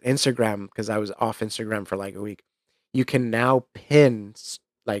realized that Instagram, because I was off Instagram for like a week, you can now pin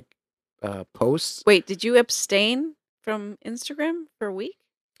like posts. Wait, did you abstain from Instagram for a week?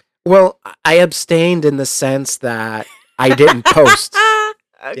 Well, I abstained in the sense that I didn't post.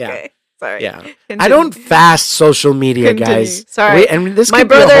 Okay. Sorry. Yeah. I Continue. don't fast social media, guys. Sorry. And this My could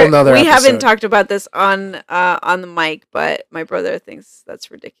be a brother, whole nother we episode. haven't talked about this on the mic, but my brother thinks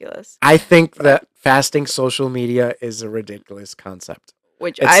that's ridiculous, I think that fasting social media is a ridiculous concept.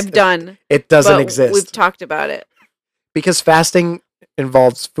 which I've done. It doesn't but exist. We've talked about it. Because fasting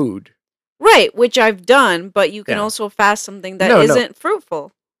involves food. Right, which I've done, but you can Yeah. also fast something that No. isn't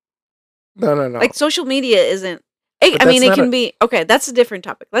fruitful. No. Like social media isn't. I But mean, that's it not can a- be okay. That's a different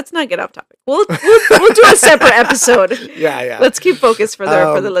topic. Let's not get off topic. We'll do a separate episode. Yeah. Let's keep focused for the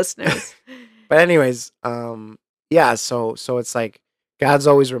Um, listeners. But anyways, yeah, so it's like God's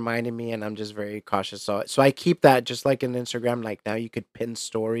always reminding me and I'm just very cautious. So I keep that just like in Instagram, like now you could pin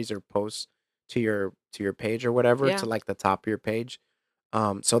stories or posts to your page or whatever Yeah. to like the top of your page.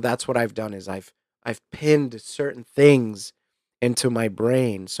 So that's what I've done is I've pinned certain things into my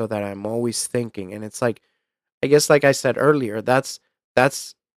brain so that I'm always thinking. And it's like I guess like I said earlier, that's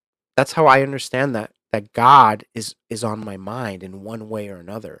how I understand that God is on my mind in one way or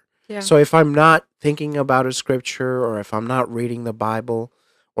another. Yeah. So if I'm not thinking about a scripture or if I'm not reading the Bible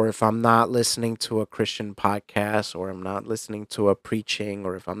or if I'm not listening to a Christian podcast or I'm not listening to a preaching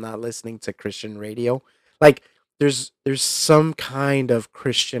or if I'm not listening to Christian radio, like there's some kind of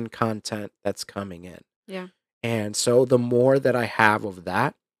Christian content that's coming in. Yeah. And so the more that I have of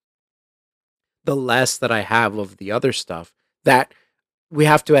that, the less that I have of the other stuff that we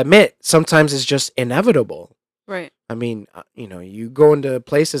have to admit sometimes is just inevitable. Right. I mean, you go into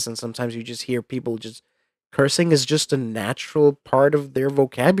places and sometimes you just hear people just cursing is just a natural part of their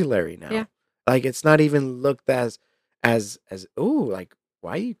vocabulary now. Yeah. Like it's not even looked as oh, like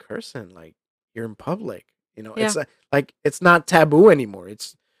why are you cursing? Like you're in public. It's like it's not taboo anymore.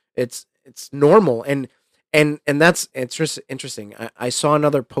 It's normal and that's interesting. I saw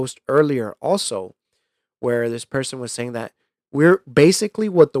another post earlier also where this person was saying that we're basically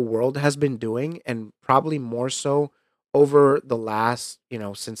what the world has been doing and probably more so over the last,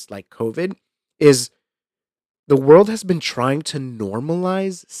 since like COVID is the world has been trying to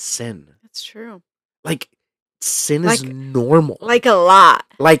normalize sin. That's true. Like sin is Like- normal. Like a lot.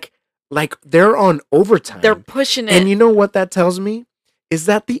 Like they're on overtime. They're pushing it. and you know what that tells me? Is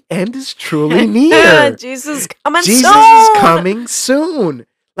that the end is truly near. Jesus coming Jesus soon. is coming soon.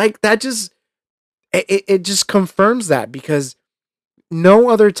 Like that just it just confirms that because no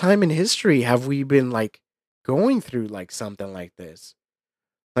other time in history have we been like going through like something like this.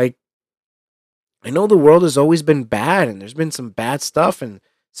 Like I know the world has always been bad and there's been some bad stuff and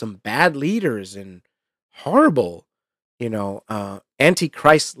some bad leaders and horrible,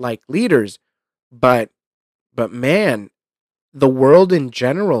 antichrist like leaders, but man, the world in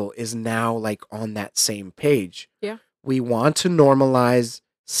general is now like on that same page. Yeah. We want to normalize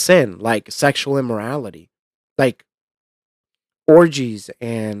sin, like sexual immorality, like orgies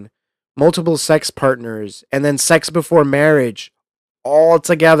and multiple sex partners, and then sex before marriage, all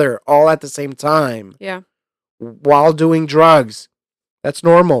together, all at the same time, Yeah. while doing drugs. That's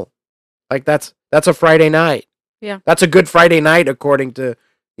normal. Like that's a Friday night. Yeah. That's a good Friday night according to,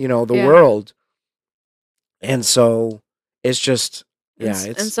 the Yeah. world. And so it's just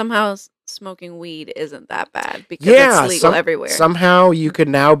And somehow smoking weed isn't that bad because yeah, it's legal everywhere. somehow you could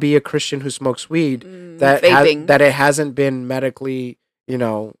now be a Christian who smokes weed that vaping. that it hasn't been medically,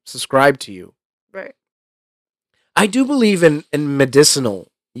 subscribed to you. Right. I do believe in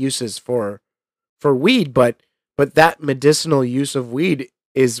medicinal uses for weed, but that medicinal use of weed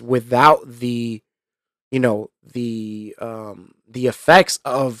is without the the effects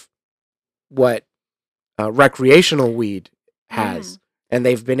of what recreational weed has, and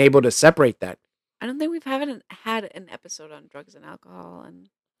they've been able to separate that. I don't think we've had an episode on drugs and alcohol and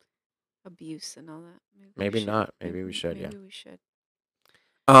abuse and all that. Maybe we not. Maybe we should. Maybe we should.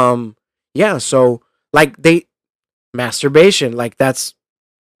 Yeah. So like masturbation, like that's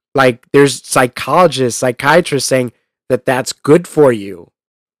like there's psychiatrists saying that that's good for you.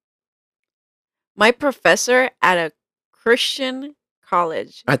 My professor at a Christian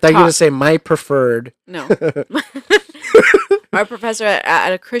college. I thought you were gonna say my preferred. No. Our professor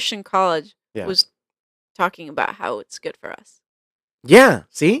at a Christian college Yeah. was talking about how it's good for us. Yeah,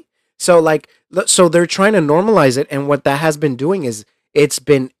 see? So like so they're trying to normalize it, and what that has been doing is it's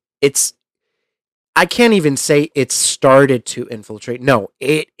I can't even say it's started to infiltrate. No,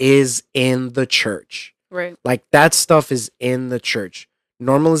 it is in the church. Right. Like that stuff is in the church.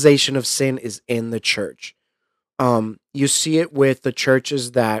 Normalization of sin is in the church. You see it with the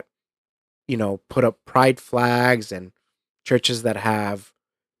churches that, put up pride flags and churches that have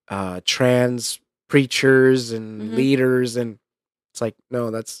trans preachers and Mhm. leaders, and it's like,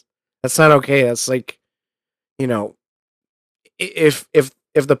 no, that's not okay. That's like, you know, if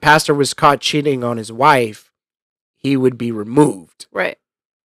the pastor was caught cheating on his wife, he would be removed. Right.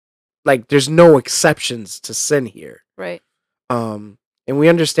 Like, there's no exceptions to sin here. Right. And we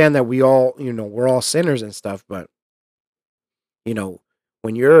understand that we all, we're all sinners and stuff, but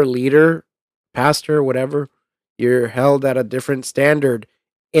when you're a leader, pastor, whatever, you're held at a different standard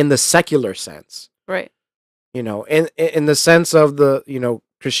in the secular sense. Right. In the sense of the,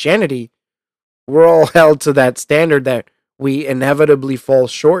 Christianity, we're all held to that standard that we inevitably fall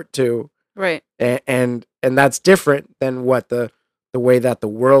short to. Right. And that's different than what the way that the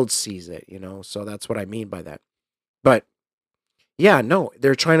world sees it, so that's what I mean by that. But yeah, no,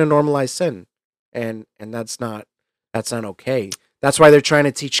 they're trying to normalize sin, and that's not okay. That's why they're trying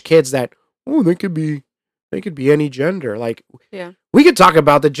to teach kids that, oh, they could be any gender. Like, Yeah. we could talk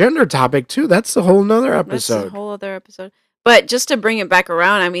about the gender topic too. That's a whole nother That's a episode. whole other episode. But just to bring it back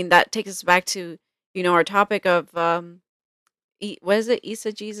around, I mean, that takes us back to, our topic of what is it?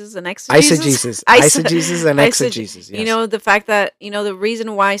 Eisegesis and exegesis? Eisegesis and Eise- exegesis. Yes. The fact that, the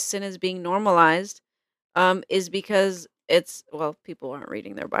reason why sin is being normalized is because people aren't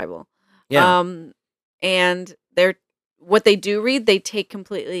reading their Bible. Yeah. And what they do read, they take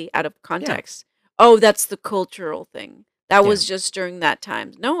completely out of context. Oh, that's the cultural thing. That was just during that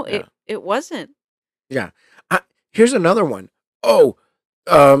time. No, Yeah. it wasn't. Yeah. Here's another one. Oh,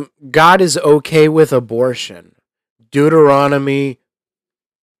 God is okay with abortion. Deuteronomy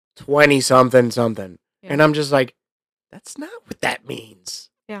 20 something something. Yeah. And I'm just like, that's not what that means.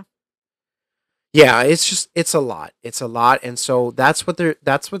 Yeah. Yeah, it's a lot. It's a lot, and so that's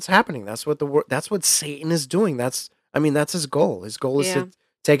what's happening. That's what Satan is doing. That's his goal. His goal is Yeah. to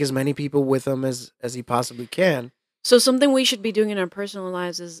take as many people with him as he possibly can. So something we should be doing in our personal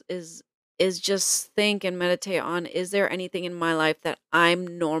lives is just think and meditate on, is there anything in my life that I'm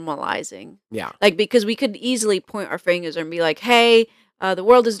normalizing? Yeah. Like, because we could easily point our fingers and be like, hey, the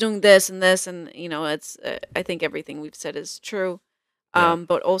world is doing this and this, and it's I think everything we've said is true. Yeah.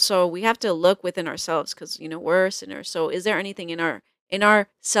 But also we have to look within ourselves, because we're sinners. So is there anything in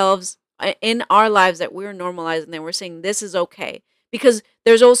ourselves, in our lives, that we're normalizing, that we're saying this is okay? Because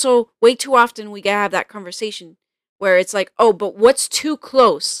there's also way too often we gotta have that conversation where it's like, oh, but what's too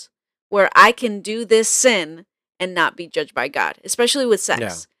close where I can do this sin and not be judged by God, especially with sex.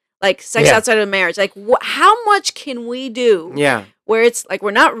 Yeah. Like sex Yeah. outside of marriage. Like, how much can we do Yeah. where it's like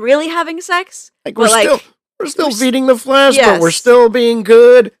we're not really having sex? Like, but we're still we're s- feeding the flesh, but we're Yes. still being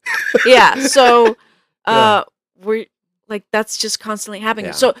good. Yeah. So Yeah. we're like, that's just constantly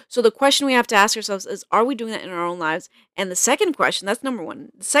happening. Yeah. So the question we have to ask ourselves is, are we doing that in our own lives? And the second question, that's number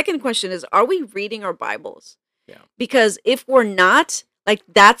one. The second question is, are we reading our Bibles? Yeah. Because if we're not, like,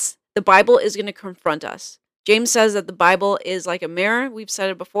 the Bible is going to confront us. James says that the Bible is like a mirror. We've said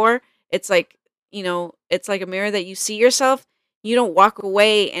it before. It's like, it's like a mirror that you see yourself. You don't walk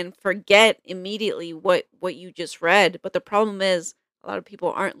away and forget immediately what you just read. But the problem is, a lot of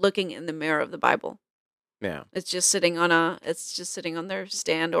people aren't looking in the mirror of the Bible. Yeah. It's just sitting on their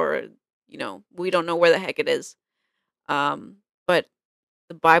stand, or we don't know where the heck it is. But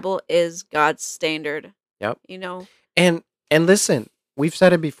the Bible is God's standard. Yep. You know. And listen, we've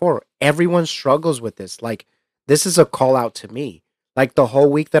said it before. Everyone struggles with this. Like, this is a call out to me. Like, the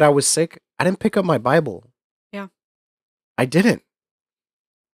whole week that I was sick, I didn't pick up my Bible. Yeah. I didn't.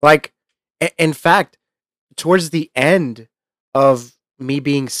 Like, in fact, towards the end of me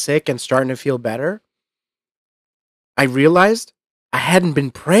being sick and starting to feel better, I realized I hadn't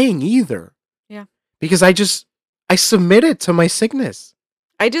been praying either. Yeah. Because I submitted to my sickness.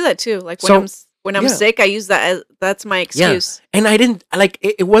 I do that too. Like, when I'm yeah. sick, I use that as that's my excuse. And I didn't like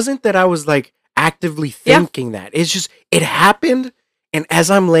it wasn't that I was like actively thinking that. It's just it happened, and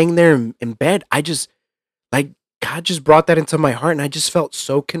as I'm laying there in bed, I just like God just brought that into my heart, and I just felt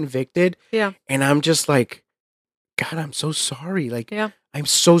so convicted. Yeah. And I'm just like, God, I'm so sorry. Like, Yeah. I'm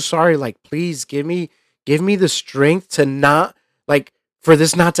so sorry. Like, please give me the strength to not like for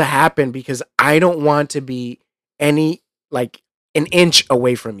this not to happen, because I don't want to be any like an inch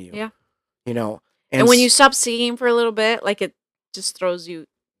away from you. Yeah. You know. And when you stop seeing for a little bit, like, it just throws you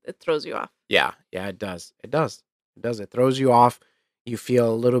off. Yeah, it does. It throws you off. You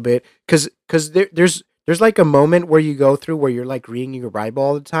feel a little bit because there's like a moment where you go through where you're like reading your Bible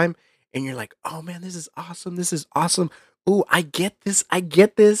all the time, and you're like, oh man, this is awesome. Ooh, I get this,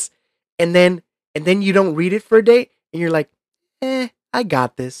 and then you don't read it for a day, and you're like, I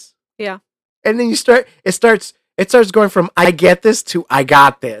got this. Yeah. And then it starts going from I get this to I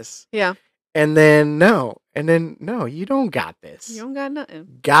got this. Yeah. And then no, And then, no, you don't got You this. don't got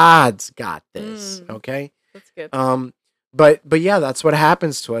nothing. God's got this. Mm. Okay. That's good. But yeah, that's what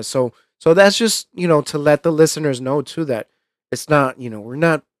happens to us. So that's just, to let the listeners know too that it's not, we're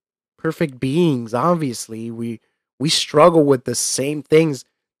not perfect beings. Obviously, we struggle with the same things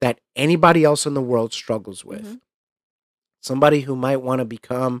that anybody else in the world struggles with. Mhm. Somebody who might want to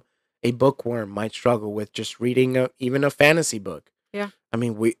become a bookworm might struggle with just reading even a fantasy book. Yeah. I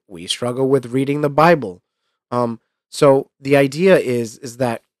mean, we struggle with reading the Bible. So the idea is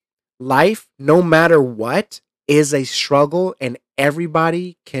that life, no matter what, is a struggle, and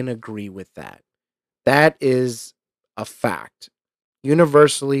everybody can agree with that. That is a fact,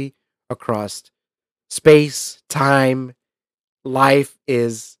 universally across space, time. Life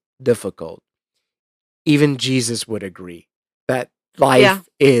is difficult. Even Jesus would agree that life Yeah.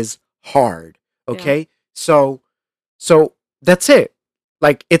 is hard. Yeah. Okay? So that's it.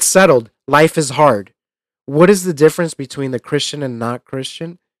 Like, it's settled. Life is hard. What is the difference between the Christian and not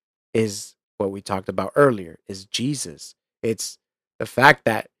Christian? Is what we talked about earlier, is Jesus. It's the fact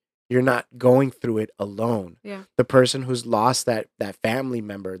that you're not going through it alone. Yeah. The person who's lost that family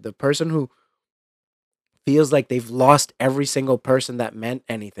member, the person who feels like they've lost every single person that meant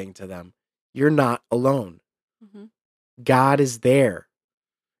anything to them, you're not alone. Mhm. God is there.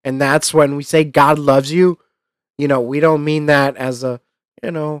 And that's when we say God loves you, we don't mean that as a,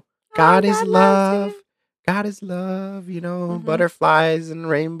 God is God loves love. you. God is love, Mhm. butterflies and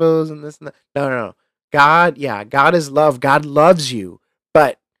rainbows and this and that. No. God is love. God loves you.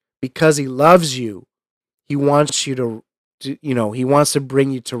 But because he loves you, he wants you he wants to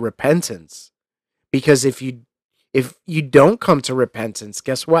bring you to repentance. Because if you don't come to repentance,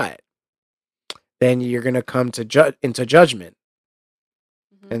 guess what? Then you're going to come to into judgment.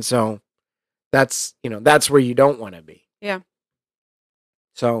 Mhm. And so that's where you don't want to be. Yeah.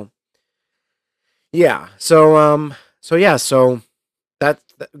 So yeah. So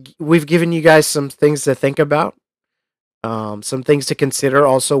we've given you guys some things to think about. Some things to consider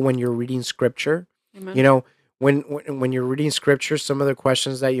also when you're reading scripture. Amen. You know, when you're reading scripture, some of the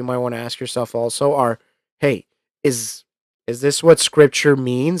questions that you might want to ask yourself also are, hey, is this what scripture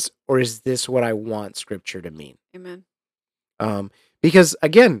means, or is this what I want scripture to mean? Amen. Because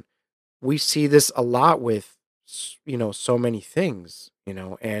again, we see this a lot with so many things,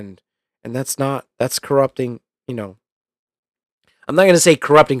 and that's corrupting. I'm not going to say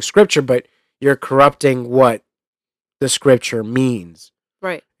corrupting scripture, but you're corrupting what the scripture means,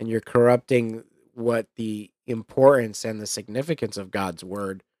 Right. and you're corrupting what the importance and the significance of God's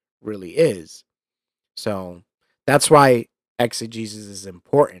word really is. So that's why exegesis is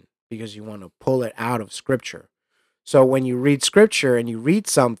important, because you want to pull it out of scripture. So when you read scripture and you read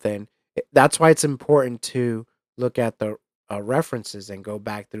something, that's why it's important to look at the references and go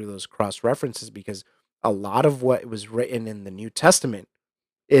back through those cross references, because a lot of what was written in the New Testament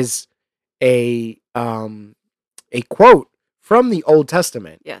is a quote from the Old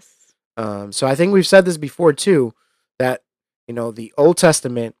Testament. Yes. So I think we've said this before too, that the Old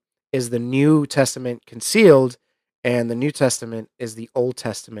Testament is the New Testament concealed, and the New Testament is the Old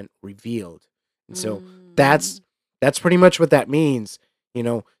Testament revealed. And so that's pretty much what that means.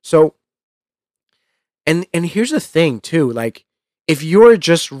 So and here's the thing too, like, if you're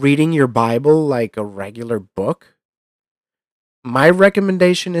just reading your Bible like a regular book, my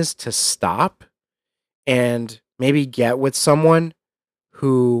recommendation is to stop and maybe get with someone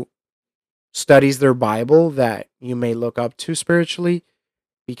who studies their Bible that you may look up to spiritually,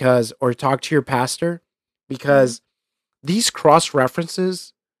 or talk to your pastor, because these cross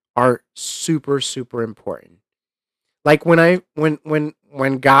references are super, super important. Like when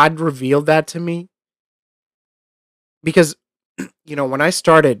God revealed that to me, because when I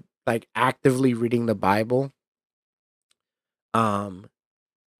started like actively reading the Bible, um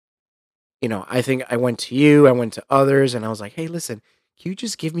I think I went to you, I went to others, and I was like, hey, listen, can you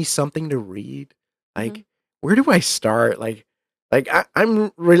just give me something to read? Like, where do I start? Like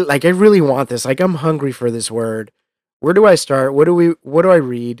I'm really, like, I really want this. Like, I'm hungry for this word. Where do I start? What do I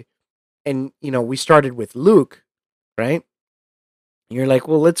read? And we started with Luke, right? And you're like,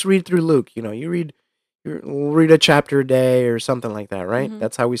 well, let's read through Luke. We'll read a chapter a day or something like that, right? Mhm.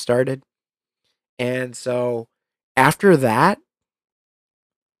 That's how we started. And so after that,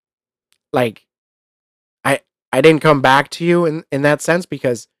 like, I didn't come back to you in that sense,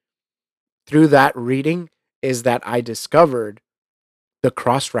 because through that reading is that I discovered the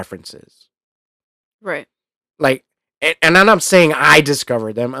cross references. Right. Like, and I'm not saying I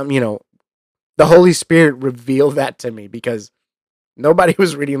discovered them. The Holy Spirit revealed that to me, because nobody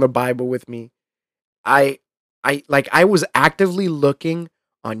was reading the Bible with me. I was actively looking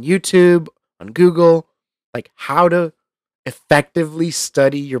on YouTube, on Google, like how to effectively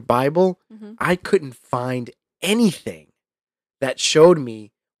study your Bible, Mhm. I couldn't find anything that showed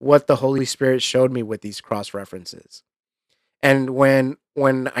me what the Holy Spirit showed me with these cross references. And when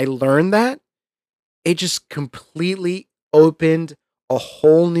I learned that, it just completely opened a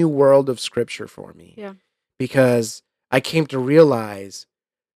whole new world of scripture for me. Yeah. Because I came to realize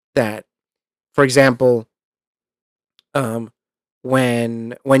that, for example, um,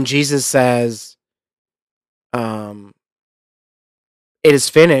 when Jesus says, um, "It is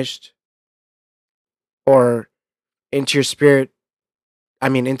finished," or "Into your spirit, I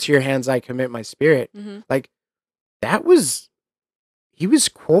mean, into your hands I commit my spirit," Mhm. like that was he was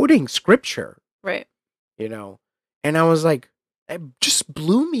quoting scripture, Right. you know, and I was like, it just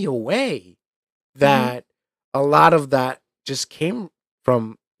blew me away Mhm. that a lot of that just came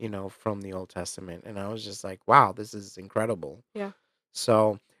from from the Old Testament, and I was just like, wow, this is incredible. Yeah.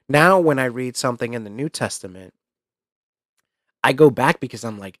 So now when I read something in the New Testament, I go back because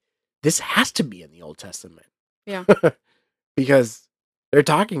I'm like, this has to be in the Old Testament. Yeah. Because they're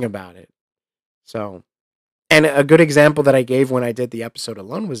talking about it. So, and a good example that I gave when I did the episode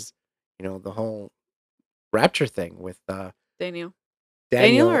alone was, the whole rapture thing with Daniel. Daniel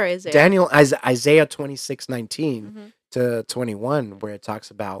Daniel or Isaiah? Isaiah 26:19 Mhm. to 21, where it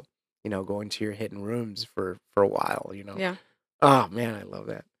talks about, going to your hidden rooms for a while. Yeah. Oh man, I love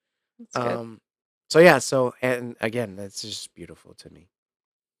that. That's good. So yeah, and again, that's just beautiful to me.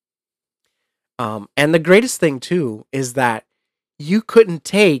 And the greatest thing too is that you couldn't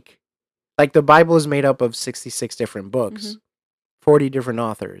take, like, the Bible is made up of 66 different books, Mhm. 40 different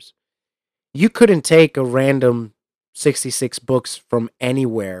authors. You couldn't take a random 66 books from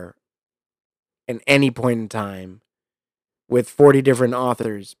anywhere in any point in time with 40 different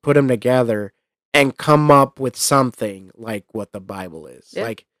authors, put them together, and come up with something like what the Bible is. Yeah.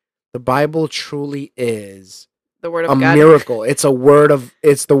 Like, the Bible truly is The word a of God. miracle. It's the word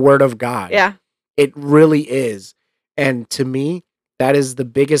of God. Yeah. It really is. And to me, that is the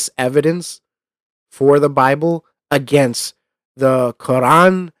biggest evidence for the Bible against the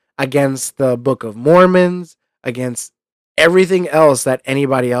Quran, against the Book of Mormons, against everything else that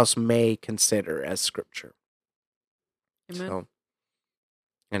anybody else may consider as scripture. Amen. So,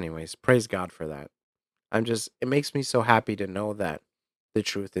 anyways, praise God for that. It makes me so happy to know that the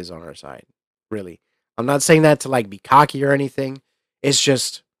truth is on our side. Really. I'm not saying that to like be cocky or anything. It's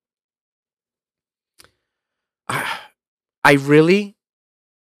just, I really,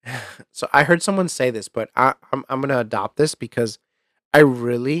 so I heard someone say this, but I'm gonna adopt this because I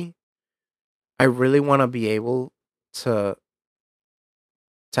really I really want to be able to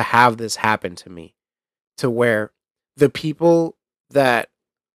have this happen to me, to where the people that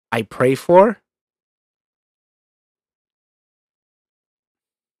I pray for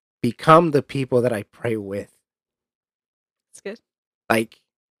become the people that I pray with. That's good. Like,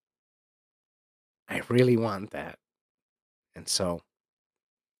 I really want that. And so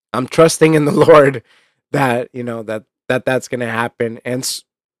I'm trusting in the Lord that, that's going to happen, and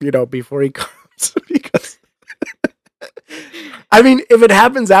before he comes. Because I mean, if it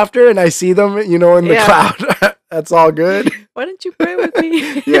happens after and I see them, in the Yeah. cloud, that's all good. Why don't you pray with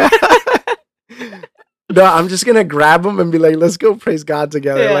me? Yeah. No, I'm just gonna grab them and be like, let's go praise God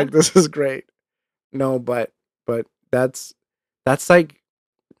together. Yeah. Like, this is great. No, but that's like,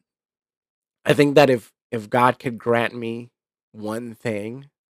 I think that if God could grant me one thing,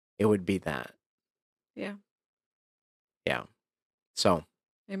 it would be that. Yeah. Yeah. So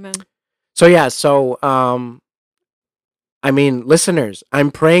Amen. yeah, I mean, listeners, I'm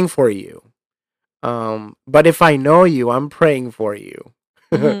praying for you. But if I know you, I'm praying for you.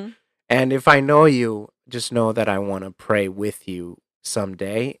 Mhm. And if I know you, just know that I want to pray with you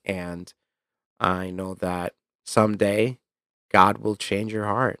someday. And I know that someday God will change your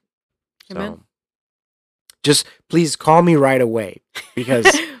heart. Amen. So just please call me right away because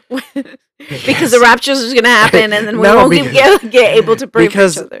Because the rapture is going to happen, and then we No, won't because- get able to pray for each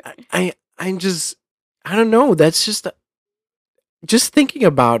because other. I'm just, I don't know. That's just thinking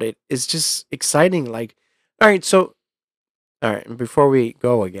about it is just exciting. Like, all right, and before we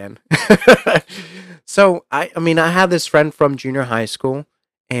go again, so I mean, I had this friend from junior high school,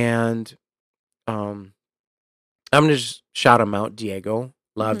 and um, I'm gonna just shout him out, Diego.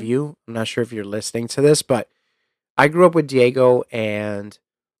 Love Mhm. you. I'm not sure if you're listening to this, but I grew up with Diego, and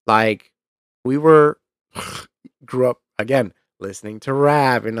like, we were grew up again listening to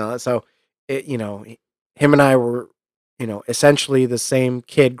rap and all that. So him and I were, essentially the same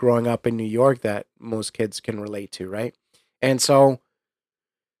kid growing up in New York that most kids can relate to, right? And so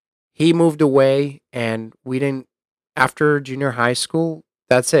he moved away, and we didn't, after junior high school,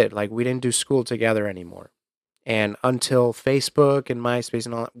 that's it. Like, we didn't do school together anymore. And until Facebook and MySpace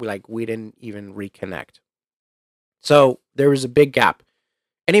and all that, we didn't even reconnect. So there was a big gap.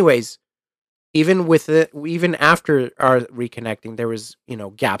 Anyways, even after our reconnecting, there was,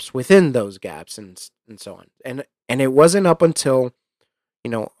 gaps within those gaps and so on. And it wasn't up until,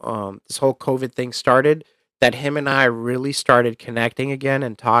 this whole COVID thing started that him and I really started connecting again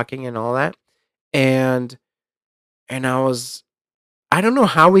and talking and all that. And and I don't know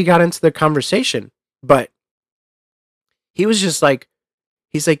how we got into the conversation, but he was just like,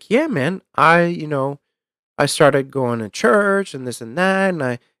 he's like, yeah, man, I started going to church and this and that,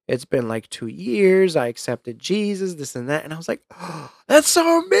 and it's been like 2 years. I accepted Jesus, this and that, and I was like, oh, that's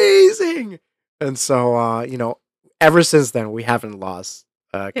so amazing. And so, ever since then, we haven't lost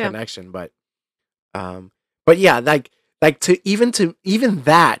Yeah. connection. But yeah, to even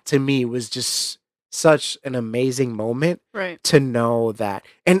that to me was just such an amazing moment Right. to know that,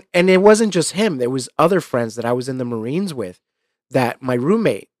 and it wasn't just him. There was other friends that I was in the Marines with, that my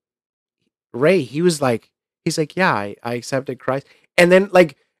roommate Ray, he's like, yeah, I accepted Christ. And then,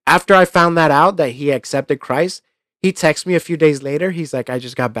 like, after I found that out that he accepted Christ, he texted me a few days later. He's like, I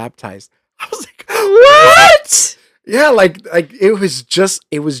just got baptized. I was like, what? Yeah, like it was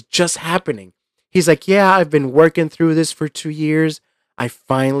just happening. He's like, yeah, I've been working through this for 2 years. I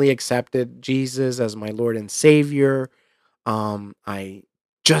finally accepted Jesus as my Lord and Savior. I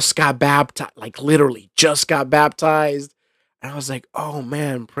just got baptized, like literally just got baptized. And I was like, oh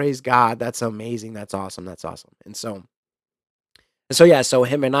man, praise God. That's amazing. That's awesome. That's awesome. And so yeah, so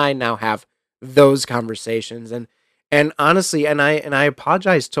him and I now have those conversations. And honestly, and I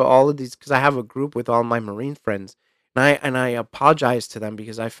apologize to all of these, because I have a group with all my Marine friends. And I apologize to them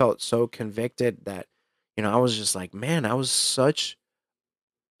because I felt so convicted that, I was just like, man, I was such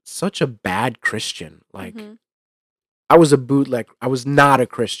a bad Christian. Like, Mm-hmm. I was a bootleg. I was not a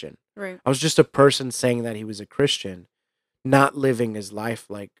Christian. Right. I was just a person saying that he was a Christian, not living his life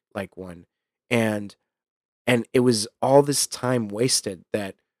like one. And and it was all this time wasted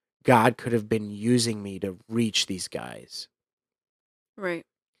that God could have been using me to reach these guys. Right.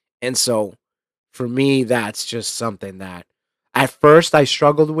 And so for me, that's just something that at first I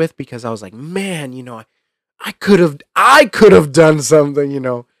struggled with, because I was like, man, I could have done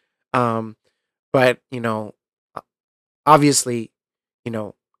something, um but o- obviously, you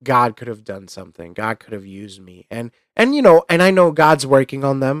know God could have done something. God could have used me. And I know God's working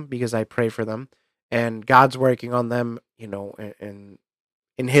on them, because I pray for them, and God's working on them, in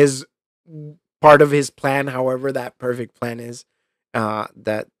his part of his plan, however that perfect plan is,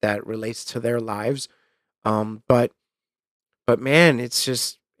 that relates to their lives. But man,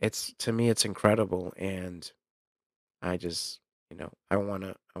 it's to me, it's incredible. And I just, I want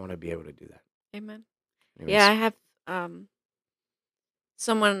to be able to do that. Amen. Yeah, Anyways. I have um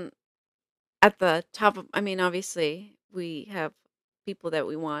someone at the top of, I mean, obviously we have people that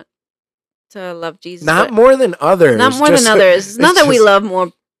we want to love Jesus, Not but more than not others, more than just others. It's not it's that we just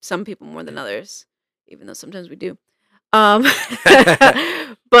love some people more than others, even though sometimes we do. Um,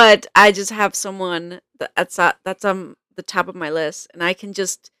 but I just have someone that's the top of my list, and I can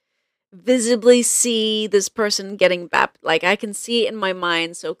just visibly see this person getting baptized. Like, I can see it in my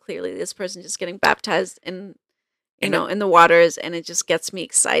mind so clearly. This person just getting baptized in, and in the waters, and it just gets me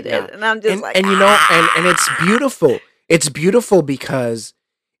excited, yeah. and I'm just like, And it's ah. beautiful. It's beautiful because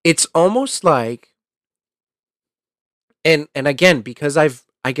it's almost like, and again, because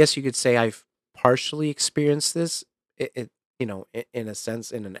I guess you could say I've partially experienced this, in a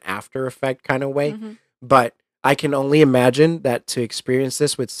sense, in an after effect kind of way. Mhm. But I can only imagine that to experience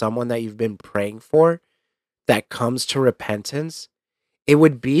this with someone that you've been praying for, that comes to repentance, it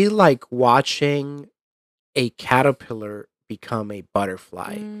would be like watching a caterpillar become a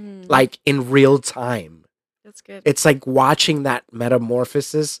butterfly, Mm, like in real time. that's good. It's like watching that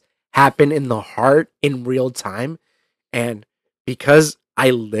metamorphosis happen in the heart in real time. And because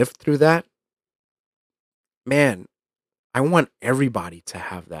I lived through that, man, I want everybody to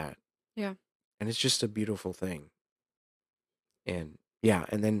have that. Yeah. And it's just a beautiful thing. And yeah,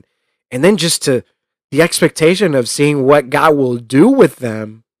 and then just to the expectation of seeing what God will do with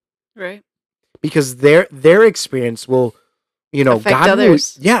them, Right. because their experience will, Affect God will,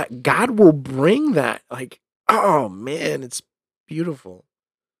 others. yeah, God will bring that, like, oh man, it's beautiful.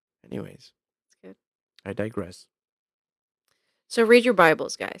 Anyways, That's good. I digress. So read your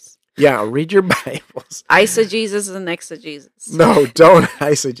Bibles, guys. Yeah, read your Bibles. Eisegesis and exegesis. No, don't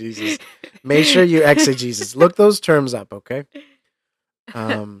eisegesis. Make sure you exegesis. Look those terms up, okay?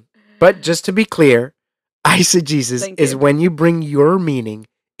 But just to be clear, eisegesis Thank is you. when you bring your meaning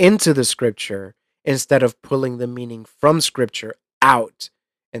into the scripture instead of pulling the meaning from scripture out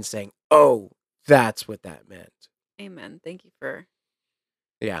and saying, "Oh, That's what that meant. Amen. Thank you for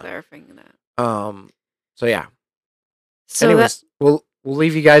Yeah. clarifying that. So yeah. So Anyways, we'll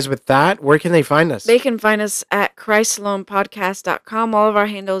leave you guys with that. Where can they find us? they can find us at ChristAlonePodcast.com. All of our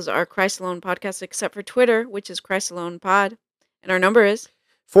handles are Christ Alone Podcast, except for Twitter, which is Christ Alone Pod. And our number is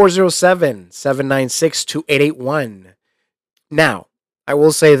 407-796-2881. Now, I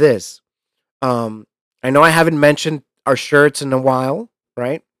will say this. I know I haven't mentioned our shirts in a while,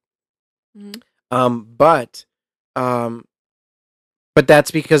 right? Mhm. But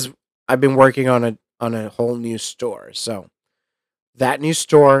that's because I've been working on a whole new store. So that new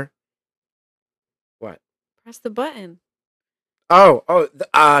store, what? Press the button.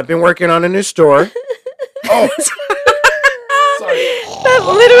 I've been working on a new store. Oh, sorry. That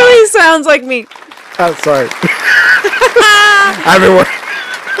literally sounds like me. Oh, sorry. I've been working.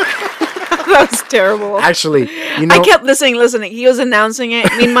 That was terrible. Actually, I kept listening. He was announcing it.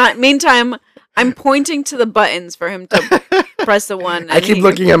 Meantime, I'm pointing to the buttons for him to press the one. I keep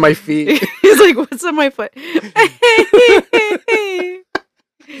looking at my feet. He's like, "What's on my foot?"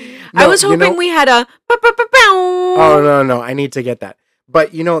 I was hoping we had a. Oh no! I need to get that.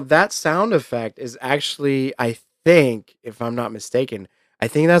 But that sound effect is actually, I think, if I'm not mistaken, I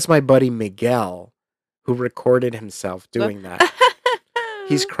think that's my buddy Miguel, who recorded himself doing that.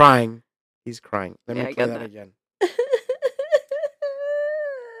 He's crying. Let me play that again.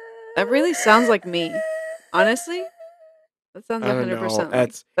 That really sounds like me. Honestly, that sounds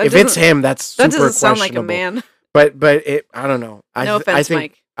 100%. If it's him, that's super that doesn't sound like a questionable. man. But I don't know. No offense,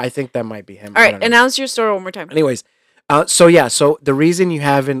 Mike. I think that might be him. All right, announce your store one more time. Anyways, so the reason you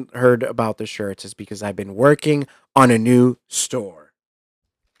haven't heard about the shirts is because I've been working on a new store.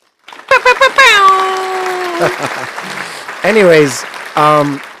 Anyways,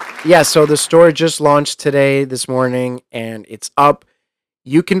 yeah, so the store just launched this morning, and it's up.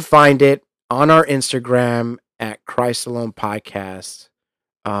 You can find it on our Instagram at Christ Alone Podcast.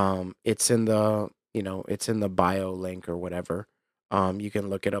 It's in the bio link or whatever. You can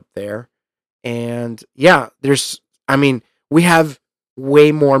look it up there. And yeah, we have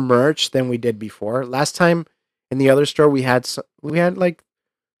way more merch than we did before. Last time in the other store, we had like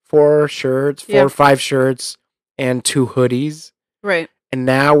 4 shirts, 4 or 5 shirts, and 2 hoodies. Right. And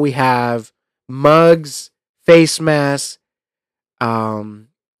now we have mugs, face masks,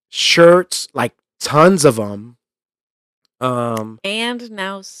 shirts, like tons of them. And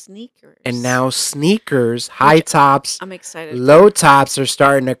now sneakers. High tops. I'm excited. Low tops are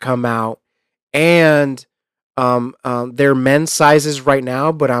starting to come out, and they're men's sizes right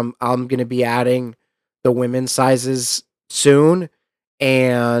now, but I'm gonna be adding the women's sizes soon,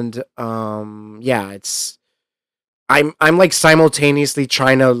 and yeah, I'm like simultaneously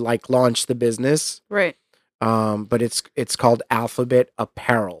trying to like launch the business, right? But it's called Alphabet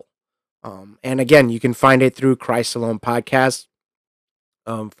Apparel. And again, you can find it through Christ Alone Podcast.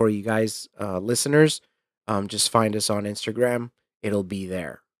 For you guys, listeners, just find us on Instagram. It'll be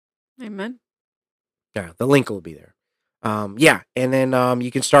there. Amen. Yeah, the link will be there. Yeah, and then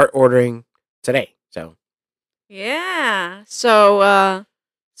you can start ordering today. So yeah, so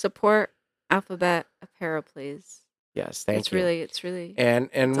support Alphabet Apparel, please. Yes, thank you. It's really and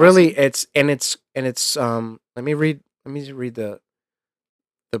it's really awesome. it's let me read the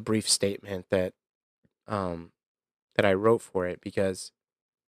brief statement that I wrote for it, because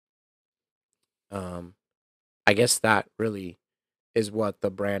I guess that really is what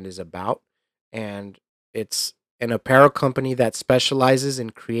the brand is about. And it's an apparel company that specializes in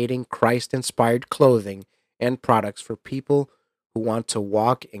creating Christ-inspired clothing and products for people who want to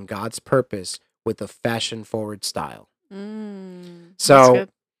walk in God's purpose with a fashion-forward style. So,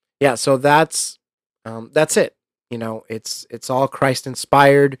 yeah, so that's it. It's all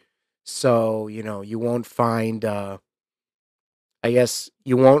Christ-inspired. So, you won't find, I guess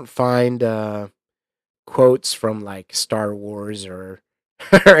you won't find quotes from like Star Wars or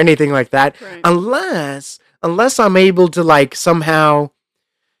or anything like that, Right. unless I'm able to like somehow,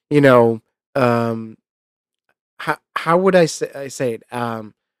 how would I say it?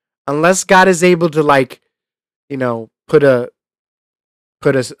 Unless God is able to like, put a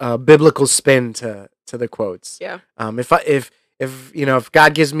biblical spin to the quotes. Yeah. If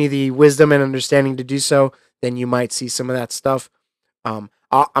God gives me the wisdom and understanding to do so, then you might see some of that stuff.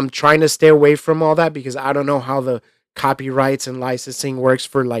 I'm trying to stay away from all that because I don't know how the copyrights and licensing works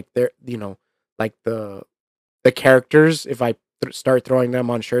for like like the characters. If I start throwing them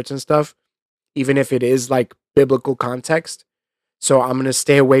on shirts and stuff, even if it is like biblical context, so I'm gonna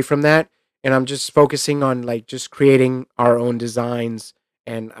stay away from that, and I'm just focusing on like just creating our own designs,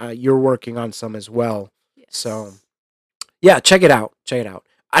 and you're working on some as well. Yes. So yeah, check it out.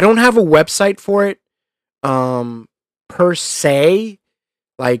 I don't have a website for it per se.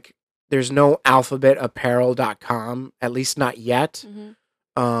 Like there's no alphabetapparel.com, at least not yet.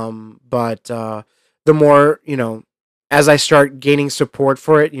 But the more, as I start gaining support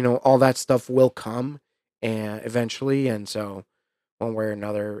for it, all that stuff will come and eventually, and so one way or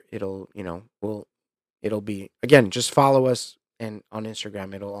another it'll be, again, just follow us, and on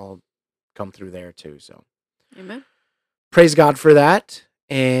Instagram it'll all come through there too. So Amen. praise God for that.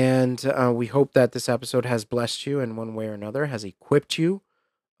 And we hope that this episode has blessed you in one way or another, has equipped you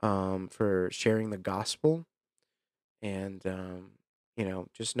for sharing the gospel. And,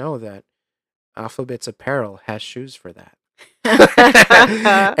 just know that Alphabets Apparel has shoes for that.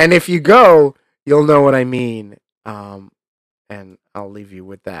 And if you go, you'll know what I mean. And I'll leave you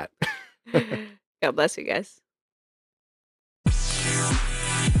with that. God bless you guys.